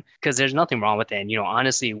being done, because there's nothing wrong with it. And,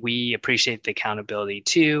 honestly, we appreciate the accountability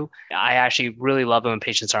too. I actually really love it when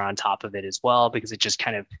patients are on top of it as well, because it just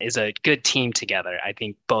kind of is a good team together. I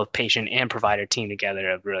think both patient and provider team together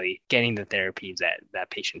of really getting the therapies that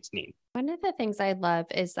patients need. One of the things I love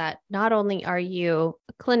is that not only are you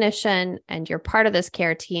a clinician and you're part of this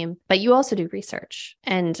care team, but you also do research.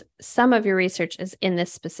 And some of your research is in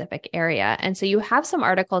this specific area. And so you have some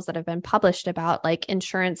articles that have been published about like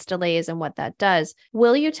insurance delays and what that does.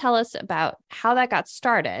 Will you tell us about how that got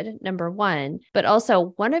started, number one? But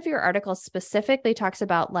also, one of your articles specifically talks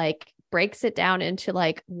about like breaks it down into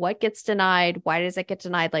like what gets denied, why does it get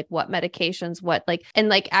denied, like what medications, what like, and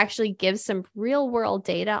like actually gives some real world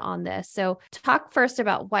data on this. So talk first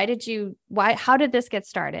about how did this get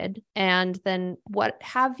started? And then what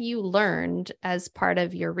have you learned as part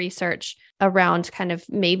of your research around kind of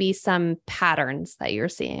maybe some patterns that you're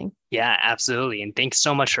seeing? Yeah, absolutely. And thanks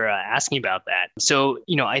so much for asking about that. So,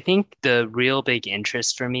 I think the real big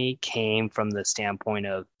interest for me came from the standpoint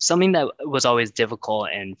of something that was always difficult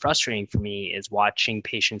and frustrating for me is watching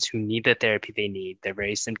patients who need the therapy they need. They're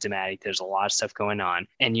very symptomatic. There's a lot of stuff going on.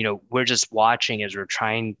 And, we're just watching as we're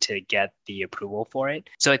trying to get the approval for it.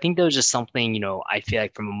 So I think that was just something, I feel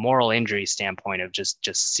like from a moral injury standpoint of just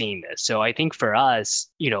seeing this. So I think for us,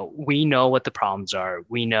 we know what the problems are.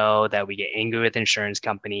 We know that we get angry with insurance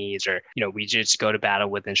companies or, we just go to battle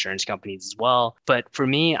with insurance companies as well. But for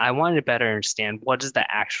me, I wanted to better understand what is the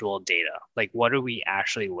actual data? Like, what are we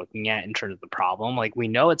actually looking at in terms of the problem? Like, we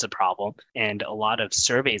know it's a problem. And a lot of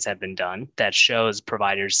surveys have been done that shows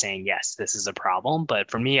providers saying, yes, this is a problem.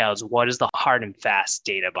 But for me, what is the hard and fast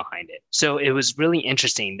data behind it? So it was really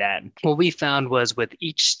interesting that what we found was with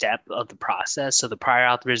each step of the process, so the prior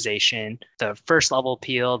authorization, the first level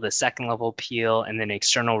appeal, the second level appeal, and then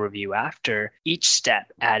external review after, each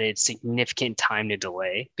step added significant time to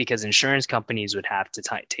delay because insurance companies would have to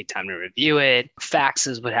take time to review it.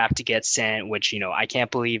 Faxes would have to get sent, which, I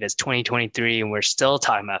can't believe it's 2023 and we're still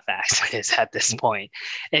talking about faxes at this point.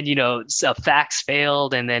 And, so a fax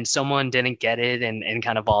failed and then someone didn't get it and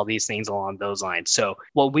kind of all these things along those lines. So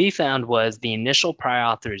what we found was the initial prior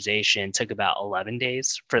authorization took about 11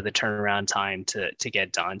 days for the turnaround time to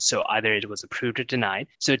get done. So either it was approved or denied.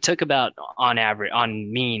 So it took about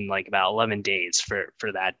on mean, like about 11 days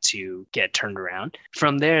for that to get turned around.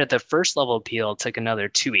 From there, the first level appeal took another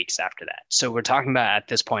 2 weeks after that. So we're talking about at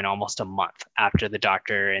this point almost a month after the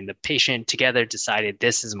doctor and the patient together decided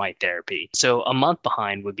this is my therapy. So a month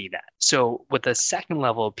behind would be that. So with the second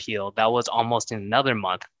level appeal, that was almost another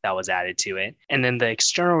month that was added to it. And then the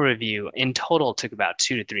external review in total took about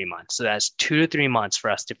 2 to 3 months. So that's 2 to 3 months for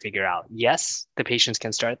us to figure out, yes, the patients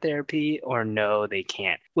can start therapy or no, they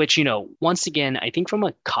can't. Which, once again, I think from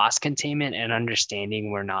a cost containment and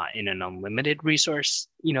understanding we're not in an unlimited resource,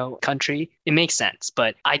 country, it makes sense.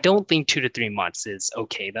 But I don't think 2 to 3 months is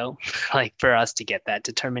okay, though. Like for us to get that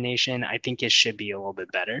determination, I think it should be a little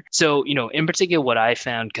bit better. So, in particular, what I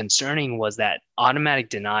found concerning was that automatic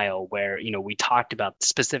denial where, we talked about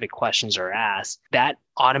specific questions are asked, that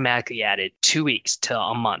automatically added 2 weeks to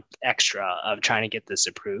a month extra of trying to get this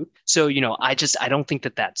approved. So, I don't think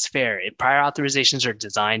that that's fair. If prior authorizations are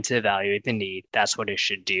designed to evaluate the need, that's what it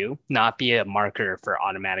should do, not be a marker for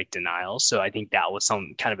automatic denial. So I think that was some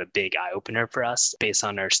kind of a big eye opener for us based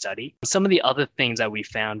on our study. Some of the other things that we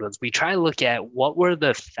found was we try to look at what were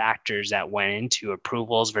the factors that went into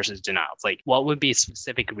approvals versus denials. Like what would be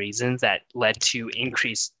specific reasons that led to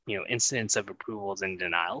increased, incidence of approvals and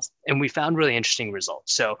denials. And we found really interesting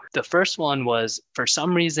results. So the first one was for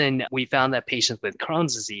some reason, we found that patients with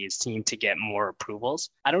Crohn's disease seem to get more approvals.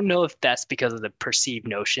 I don't know if that's because of the perceived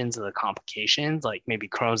notions of the complications, like maybe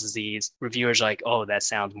Crohn's disease, reviewers are like, oh, that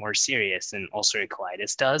sounds more serious than ulcerative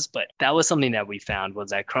colitis does. But that was something that we found was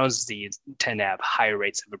that Crohn's disease tend to have higher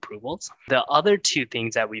rates of approvals. The other two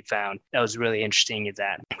things that we found that was really interesting is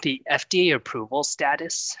that the FDA approval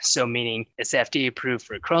status, so meaning it's FDA approved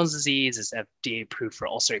for Crohn's disease, it's FDA approved for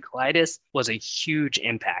ulcerative colitis, was a huge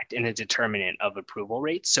impact in a determinant of approval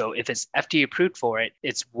rates. So if it's FDA approved for it,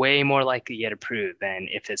 it's way more likely to get approved than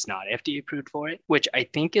if it's not FDA approved for it, which I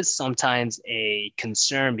think is sometimes a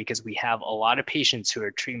concern because we have a lot of patients who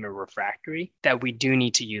are treatment refractory that we do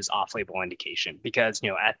need to use off-label indication because,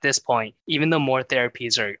 at this point, even though more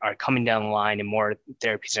therapies are coming down the line and more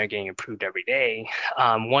therapies are getting approved every day,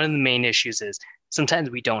 one of the main issues is sometimes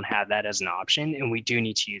we don't have that as an option and we do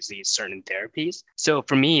need to use these certain therapies. So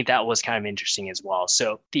for me, that was kind of interesting as well.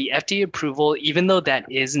 So the FDA approval, even though that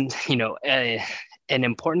isn't, an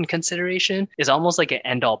important consideration, is almost like an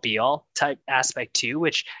end-all be-all type aspect too,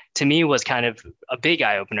 which to me was kind of a big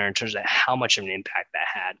eye-opener in terms of how much of an impact that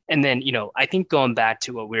had. And then, I think going back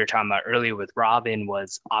to what we were talking about earlier with Robin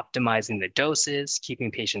was optimizing the doses,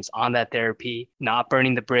 keeping patients on that therapy, not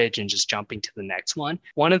burning the bridge and just jumping to the next one.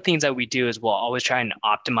 One of the things that we do is we'll always try and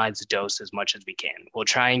optimize the dose as much as we can. We'll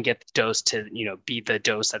try and get the dose to, be the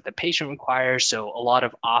dose that the patient requires. So a lot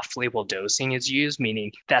of off-label dosing is used,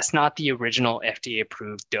 meaning that's not the original FDA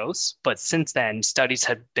approved dose. But since then, studies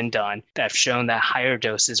have been done that have shown that higher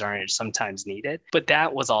doses are sometimes needed. But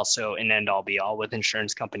that was also an end-all be-all with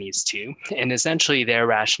insurance companies too. And essentially their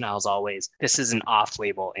rationale is always, this is an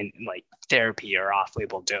off-label and like therapy or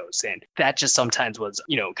off-label dose. And that just sometimes was,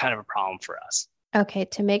 kind of a problem for us. Okay,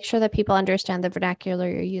 to make sure that people understand the vernacular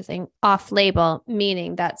you're using, off-label,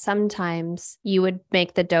 meaning that sometimes you would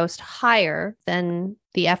make the dose higher than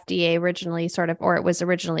the FDA originally or it was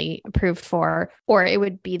originally approved for, or it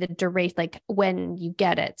would be the duration, like when you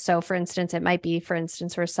get it. So for instance, it might be, for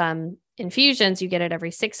some infusions, you get it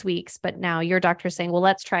every 6 weeks, but now your doctor's saying, well,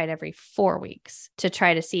 let's try it every 4 weeks to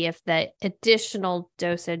try to see if the additional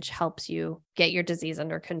dosage helps you get your disease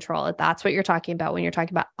under control. That's what you're talking about when you're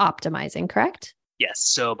talking about optimizing, correct? Yes.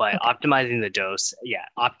 So by optimizing the dose,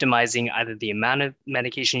 optimizing either the amount of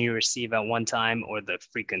medication you receive at one time or the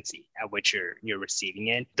frequency at which you're receiving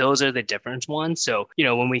it. Those are the different ones. So,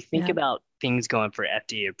 when we think about things going for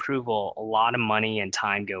FDA approval, a lot of money and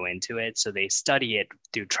time go into it. So they study it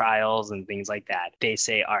through trials and things like that. They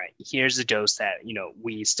say, all right, here's the dose that,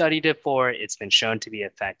 we studied it for. It's been shown to be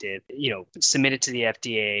effective, submit it to the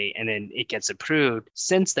FDA and then it gets approved.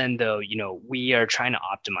 Since then, though, we are trying to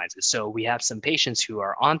optimize it. So we have some patients who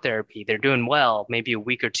are on therapy, they're doing well, maybe a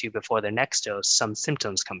week or two before their next dose, some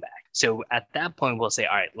symptoms come back. So at that point, we'll say,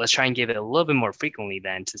 all right, let's try and give it a little bit more frequently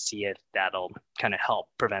then to see if that'll kind of help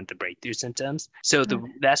prevent the breakthrough symptoms. So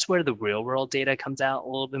that's where the real world data comes out a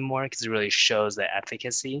little bit more because it really shows the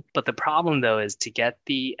efficacy. But the problem, though, is to get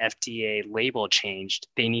the FDA label changed,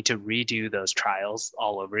 they need to redo those trials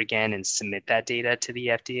all over again and submit that data to the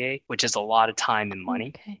FDA, which is a lot of time and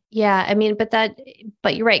money. Okay. Yeah, I mean,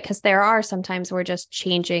 but you're right, because there are sometimes where just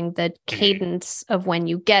changing the cadence of when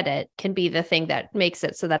you get it can be the thing that makes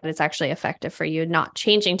it so that it's actually effective for you, not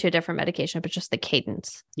changing to a different medication, but just the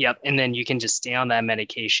cadence. Yep. And then you can just stay on that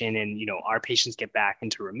medication and, our patients get back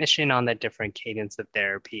into remission on that different cadence of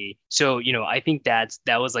therapy. So, I think that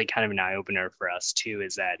was like kind of an eye opener for us too,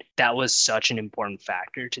 is that was such an important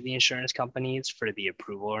factor to the insurance companies for the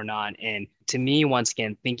approval or not. And to me, once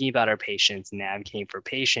again, thinking about our patients and advocating for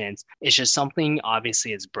patients, it's just something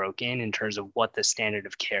obviously is broken in terms of what the standard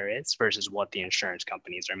of care is versus what the insurance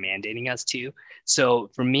companies are mandating us to. So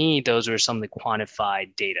for me, those were some of the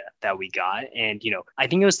quantified data that we got. And, I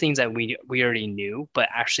think it was things that we already knew, but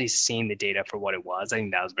actually seeing the data for what it was, I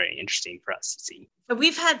think that was very interesting for us to see.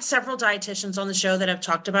 We've had several dietitians on the show that have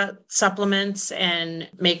talked about supplements and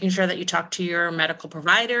making sure that you talk to your medical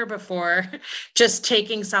provider before just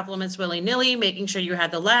taking supplements willy-nilly, making sure you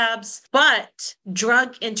had the labs. But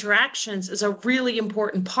drug interactions is a really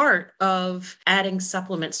important part of adding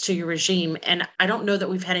supplements to your regime. And I don't know that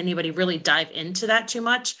we've had anybody really dive into that too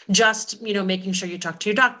much. Just, making sure you talk to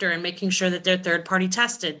your doctor and making sure that they're third-party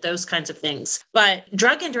tested, those kinds of things. But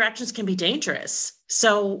drug interactions can be dangerous.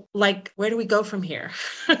 So, where do we go from here?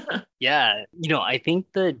 Yeah, I think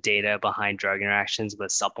the data behind drug interactions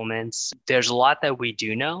with supplements, there's a lot that we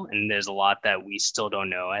do know, and there's a lot that we still don't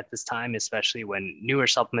know at this time, especially when newer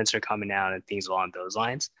supplements are coming out and things along those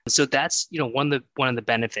lines. So that's, one of the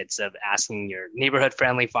benefits of asking your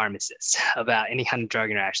neighborhood-friendly pharmacist about any kind of drug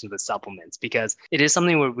interactions with supplements, because it is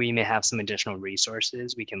something where we may have some additional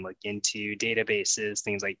resources. We can look into databases,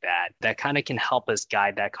 things like that kind of can help us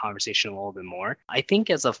guide that conversation a little bit more. I think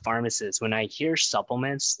as a pharmacist, when I hear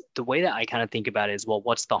supplements, the way that I kind of think about it is, well,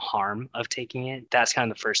 what's the harm of taking it? That's kind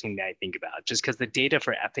of the first thing that I think about, just because the data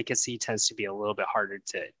for efficacy tends to be a little bit harder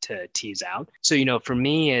to tease out. So, for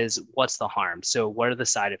me is what's the harm? So what are the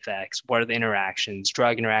side effects? What are the interactions,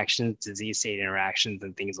 drug interactions, disease state interactions,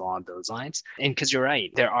 and things along those lines? And because you're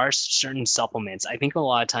right, there are certain supplements. I think a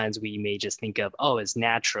lot of times we may just think of, oh, it's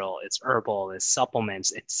natural, it's herbal, it's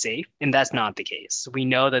supplements, it's safe. And that's not the case. We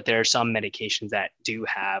know that there are some medications that do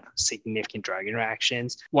have significant drug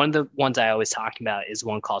interactions. One of the ones I always talk about is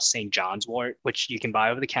one called St. John's wort, which you can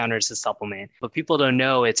buy over the counter as a supplement. But people don't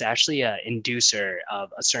know it's actually an inducer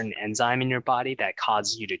of a certain enzyme in your body that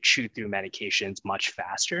causes you to chew through medications much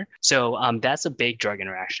faster. So that's a big drug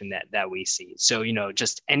interaction that we see. So,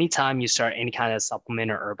 just anytime you start any kind of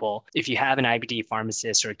supplement or herbal, if you have an IBD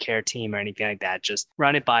pharmacist or a care team or anything like that, just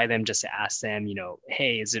run it by them just to ask them,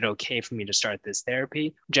 hey, is it okay for me to start this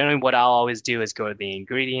therapy? Generally, what I'll always do is go to the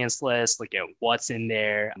ingredients list, look at what's in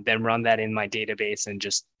there, then run that in my database and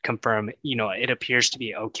just confirm, it appears to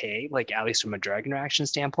be okay, like at least from a drug interaction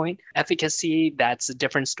standpoint. Efficacy, that's a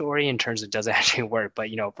different story in terms of does it actually work. But,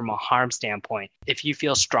 from a harm standpoint, if you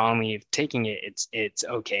feel strongly taking it, it's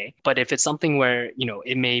okay. But if it's something where,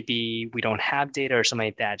 it may be we don't have data or something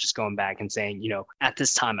like that, just going back and saying, at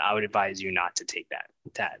this time, I would advise you not to take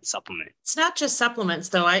that supplement. It's not just supplements,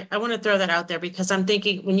 though. I want to throw that out there because I'm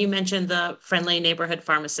thinking when you mentioned the friendly neighborhood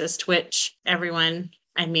pharmacist, which I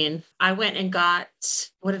went and got,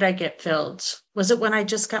 what did I get filled? Was it when I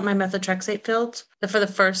just got my methotrexate filled? For the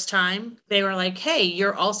first time, they were like, hey,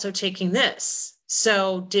 you're also taking this.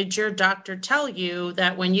 So did your doctor tell you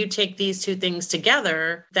that when you take these two things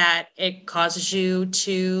together, that it causes you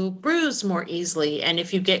to bruise more easily? And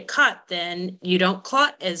if you get cut, then you don't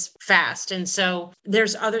clot as fast. And so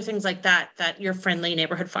there's other things like that your friendly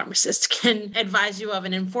neighborhood pharmacist can advise you of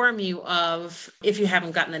and inform you of if you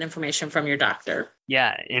haven't gotten that information from your doctor.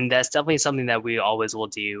 Yeah, and that's definitely something that we always will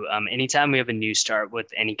do. Anytime we have a new start with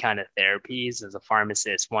any kind of therapies, as a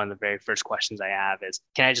pharmacist, one of the very first questions I have is,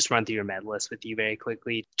 can I just run through your med list with you very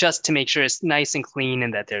quickly, just to make sure it's nice and clean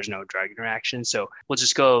and that there's no drug interaction. So we'll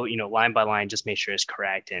just go, line by line, just make sure it's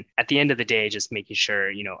correct. And at the end of the day, just making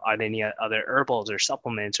sure, are there any other herbals or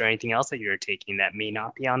supplements or anything else that you're taking that may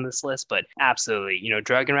not be on this list? But absolutely,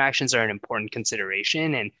 drug interactions are an important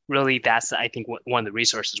consideration. And really, that's, I think, one of the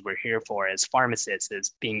resources we're here for as pharmacists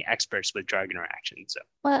is being experts with drug interactions. So.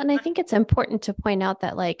 Well, and I think it's important to point out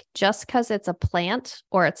that just because it's a plant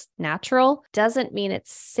or it's natural doesn't mean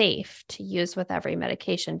it's safe to use with every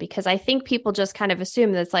medication, because I think people just kind of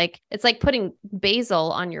assume that it's like putting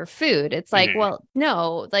basil on your food. It's like, well,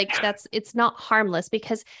 no, it's not harmless,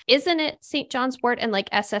 because isn't it St. John's wort and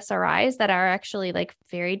SSRIs that are actually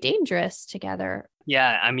very dangerous together?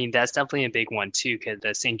 Yeah, that's definitely a big one too, because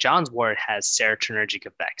the St. John's wort has serotonergic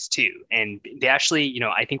effects too. And they actually,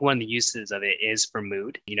 I think one of the uses of it is for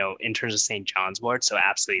mood, in terms of St. John's wort. So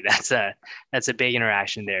absolutely, that's a big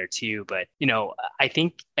interaction there too. But, I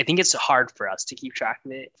think it's hard for us to keep track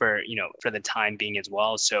of it for the time being as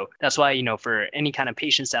well. So that's why, for any kind of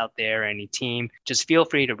patients out there, any team, just feel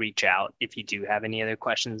free to reach out if you do have any other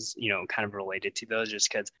questions, kind of related to those, just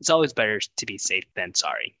because it's always better to be safe than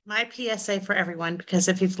sorry. My PSA for everyone, because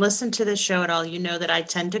if you've listened to this show at all, you know that I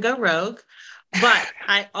tend to go rogue, but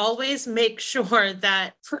I always make sure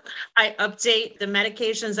that I update the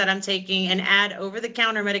medications that I'm taking and add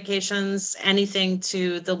over-the-counter medications, anything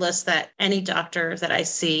to the list that any doctor that I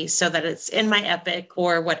see, so that it's in my Epic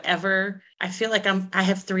or whatever. I feel like I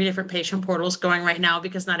have 3 different patient portals going right now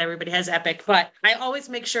because not everybody has Epic, but I always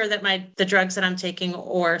make sure that the drugs that I'm taking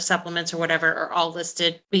or supplements or whatever are all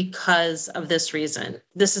listed because of this reason.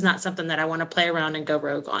 This is not something that I want to play around and go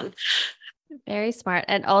rogue on. Very smart.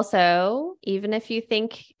 And also, even if you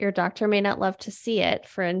think your doctor may not love to see it,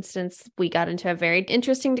 for instance, we got into a very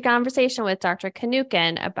interesting conversation with Dr.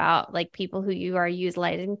 Kanukin about people who you are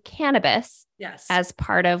utilizing cannabis. Yes. As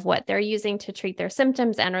part of what they're using to treat their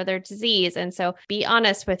symptoms and or their disease. And so be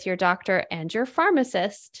honest with your doctor and your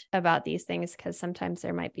pharmacist about these things, because sometimes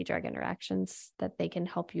there might be drug interactions that they can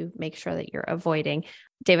help you make sure that you're avoiding.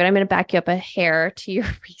 David, I'm going to back you up a hair to your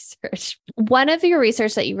research. One of your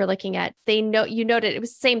research that you were looking at, you noted it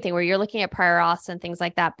was the same thing where you're looking at prior auths and things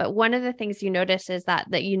like that. But one of the things you noticed is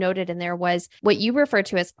that you noted in there was what you refer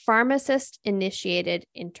to as pharmacist initiated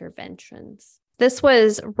interventions. This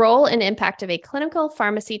was role and impact of a clinical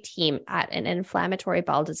pharmacy team at an inflammatory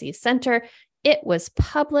bowel disease center. It was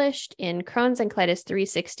published in Crohn's and Colitis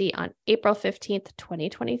 360 on April 15th,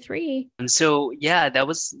 2023. And so, yeah, that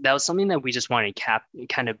was something that we just wanted to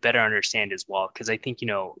kind of better understand as well. Because I think,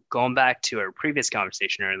 going back to our previous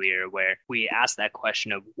conversation earlier, where we asked that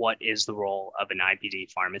question of what is the role of an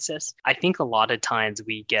IBD pharmacist, I think a lot of times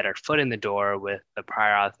we get our foot in the door with the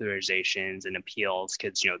prior authorizations and appeals,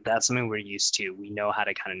 because, that's something we're used to. We know how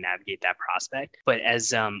to kind of navigate that prospect. But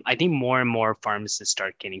as I think more and more pharmacists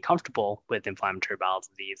start getting comfortable with inflammatory bowel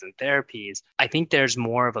disease and therapies, I think there's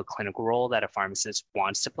more of a clinical role that a pharmacist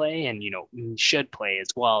wants to play and, should play as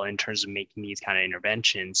well in terms of making these kind of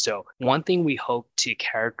interventions. So one thing we hope to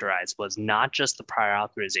characterize was not just the prior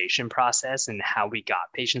authorization process and how we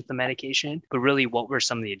got patients the medication, but really what were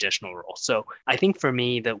some of the additional roles. So I think for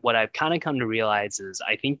me, that what I've kind of come to realize is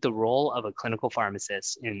I think the role of a clinical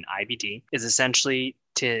pharmacist in IBD is essentially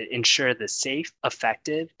to ensure the safe,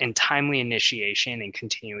 effective, and timely initiation and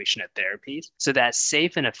continuation of therapies. So that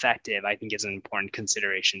safe and effective, I think, is an important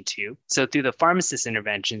consideration too. So through the pharmacist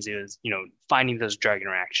interventions, it was, finding those drug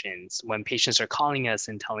interactions. When patients are calling us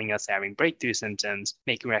and telling us they're having breakthrough symptoms,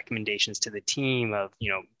 making recommendations to the team of,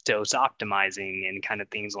 dose optimizing and kind of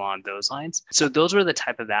things along those lines. So those were the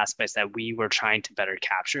type of aspects that we were trying to better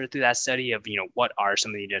capture through that study of, what are some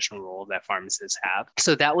of the additional roles that pharmacists have.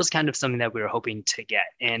 So that was kind of something that we were hoping to get.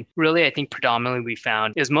 And really, I think predominantly we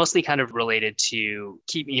found is mostly kind of related to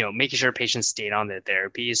making sure patients stayed on their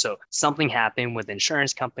therapy. So something happened with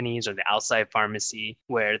insurance companies or the outside pharmacy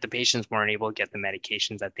where the patients weren't able to get the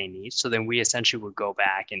medications that they need. So then we essentially would go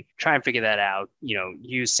back and try and figure that out,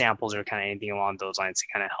 use samples or kind of anything along those lines to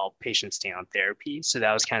kind of help patients stay on therapy. So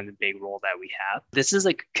that was kind of the big role that we have. This is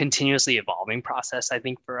a continuously evolving process, I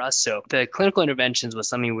think, for us. So the clinical interventions was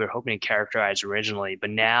something we were hoping to characterize originally, but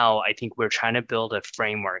now I think we're trying to build a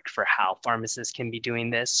framework for how pharmacists can be doing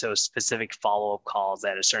this. So specific follow-up calls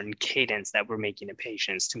at a certain cadence that we're making to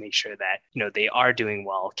patients to make sure that, they are doing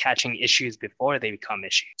well, catching issues before they become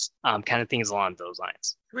issues, kind of things along those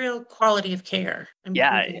lines. Real quality of care.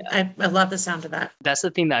 I love the sound of that. That's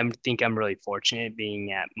the thing that I think I'm really fortunate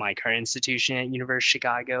being at my current institution at University of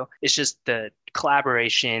Chicago. It's just the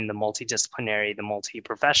collaboration, the multidisciplinary, the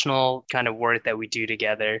multi-professional kind of work that we do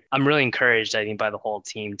together. I'm really encouraged, I think, by the whole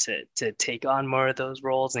team to take on more of those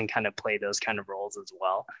roles and kind of play those kind of roles as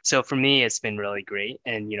well. So for me, it's been really great.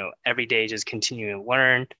 And, every day just continuing to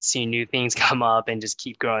learn, see new things come up and just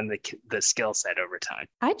keep growing the skill set over time.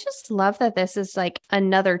 I just love that this is like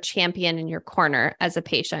another champion in your corner as a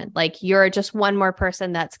patient. Like you're just one more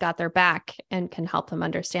person that's got their back and can help them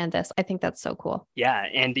understand this. I think that's so cool. Yeah.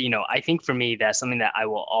 And, I think for me, that's something that I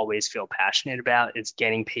will always feel passionate about is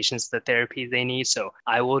getting patients the therapy they need. So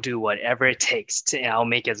I will do whatever it takes I'll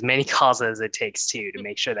make as many calls as it takes to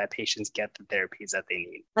make sure that patients get the therapies that they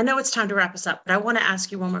need. I know it's time to wrap us up, but I want to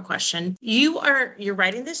ask you one more question. You're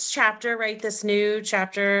writing this chapter, right? This new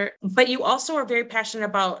chapter, but you also are very passionate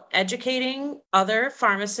about educating other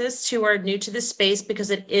pharmacists who are new to this space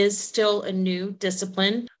because it is still a new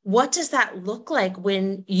discipline. What does that look like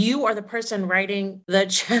when you are the person writing the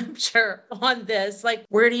chapter on this? Like,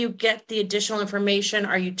 where do you get the additional information?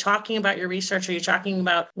 Are you talking about your research? Are you talking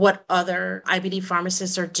about what other IBD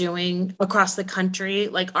pharmacists are doing across the country?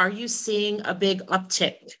 Like, are you seeing a big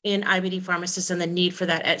uptick in IBD pharmacists and the need for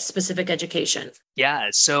that specific education? Yeah,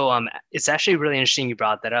 so it's actually really interesting you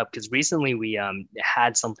brought that up because recently we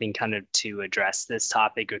had something kind of to address this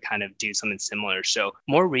topic or kind of do something similar. So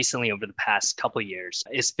more recently, over the past couple of years,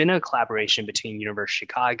 it's been a collaboration between University of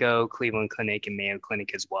Chicago, Cleveland Clinic, and Mayo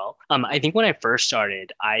Clinic as well. I think when I first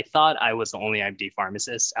started, I thought I was the only IBD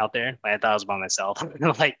pharmacist out there. Like, I thought I was by myself.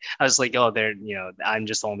 Like I was like, oh, I'm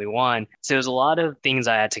just the only one. So there's a lot of things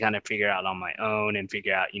I had to kind of figure out on my own and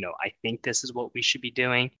figure out, I think this is what we should be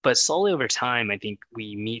doing. But slowly over time, I think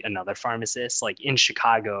we meet another pharmacist. Like in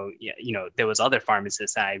Chicago, there was other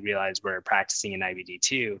pharmacists that I realized were practicing in IBD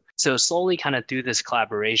too. So slowly kind of through this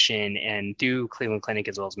collaboration and through Cleveland Clinic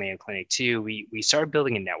as well as Mayo Clinic too, we started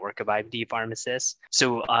building a network of IBD pharmacists.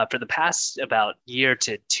 So for the past about year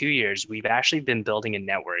to 2 years, we've actually been building a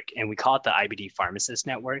network and we call it the IBD Pharmacist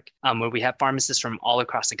Network, where we have pharmacists from all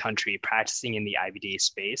across the country practicing in the IBD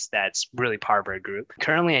space. That's really part of our group.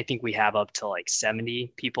 Currently, I think we have up to like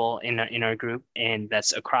 70 people in our group, and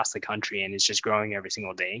that's across the country, and it's just growing every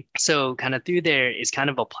single day. So kind of through there is kind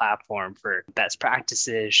of a platform for best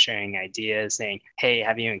practices, sharing ideas, saying, hey,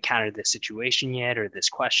 have you encountered this situation yet or this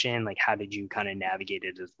question? Like, how did you kind of navigate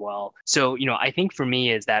it as well? So, I think for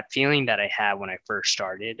me is that feeling that I had when I first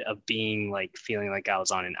started of feeling like I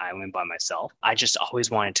was on an island by myself. I just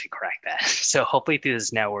always wanted to crack that. So hopefully through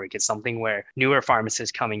this network, it's something where newer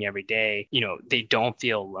pharmacists coming every day, they don't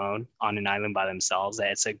feel alone on an island by themselves,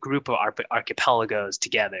 that it's a group of archipelagos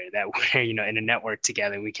together that we're, in a network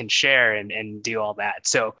together, we can share and do all that.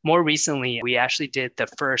 So more recently, we actually did the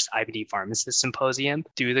first IBD pharmacist symposium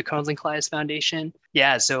through the Crohn's and Colitis Foundation.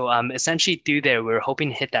 Yeah, so essentially through there, we're hoping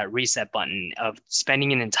to hit that reset button of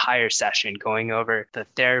spending an entire session going over the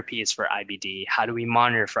therapies for IBD. How do we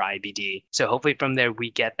monitor for IBD? So hopefully from there,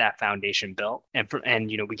 we get that foundation built and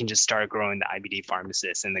we can just start growing the IBD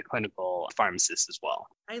pharmacists and the clinical pharmacists as well.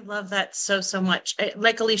 I love that so much.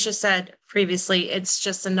 Like Alicia said previously, it's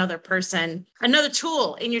just another person, another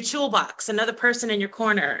tool in your toolbox, another person in your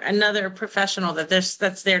corner, another professional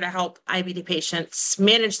that's there to help IBD patients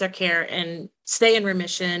manage their care and stay in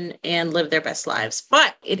remission and live their best lives.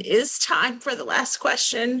 But it is time for the last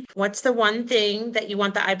question. What's the one thing that you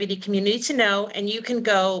want the IBD community to know? And you can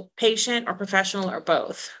go patient or professional or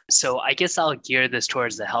both. So I guess I'll gear this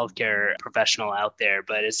towards the healthcare professional out there,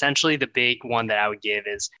 but essentially the big one that I would give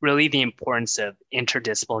is really the importance of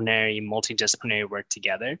interdisciplinary, multidisciplinary work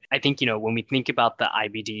together. I think, when we think about the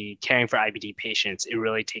IBD, caring for IBD patients, it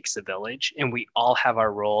really takes a village, and we all have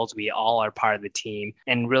our roles. We all are part of the team,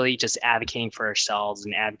 and really just advocating for ourselves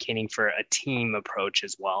and advocating for a team approach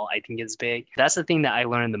as well, I think is big. That's the thing that I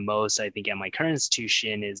learned the most, I think, at my current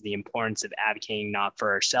institution, is the importance of advocating not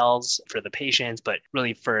for ourselves, for the patients, but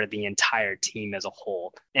really for the entire team as a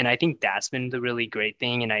whole. And I think that's been the really great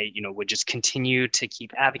thing. And I, would just continue to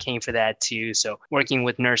keep advocating for that too. So working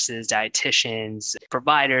with nurses, dietitians,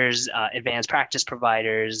 providers, advanced practice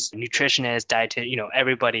providers, nutritionists,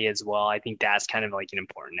 everybody as well. I think that's kind of like an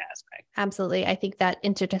important aspect. Absolutely. I think that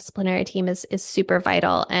interdisciplinary team is super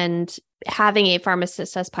vital. And having a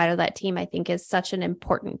pharmacist as part of that team, I think, is such an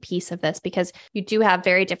important piece of this, because you do have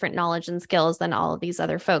very different knowledge and skills than all of these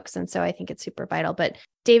other folks. And so I think it's super vital. But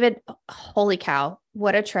David, holy cow,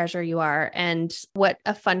 what a treasure you are. And what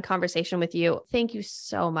a fun conversation with you. Thank you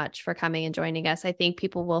so much for coming and joining us. I think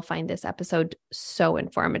people will find this episode so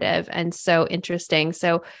informative and so interesting.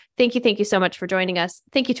 So thank you so much for joining us.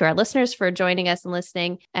 Thank you to our listeners for joining us and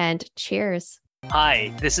listening, and cheers.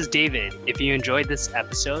 Hi, this is David. If you enjoyed this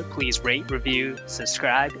episode, please rate, review,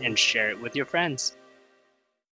 subscribe, and share it with your friends.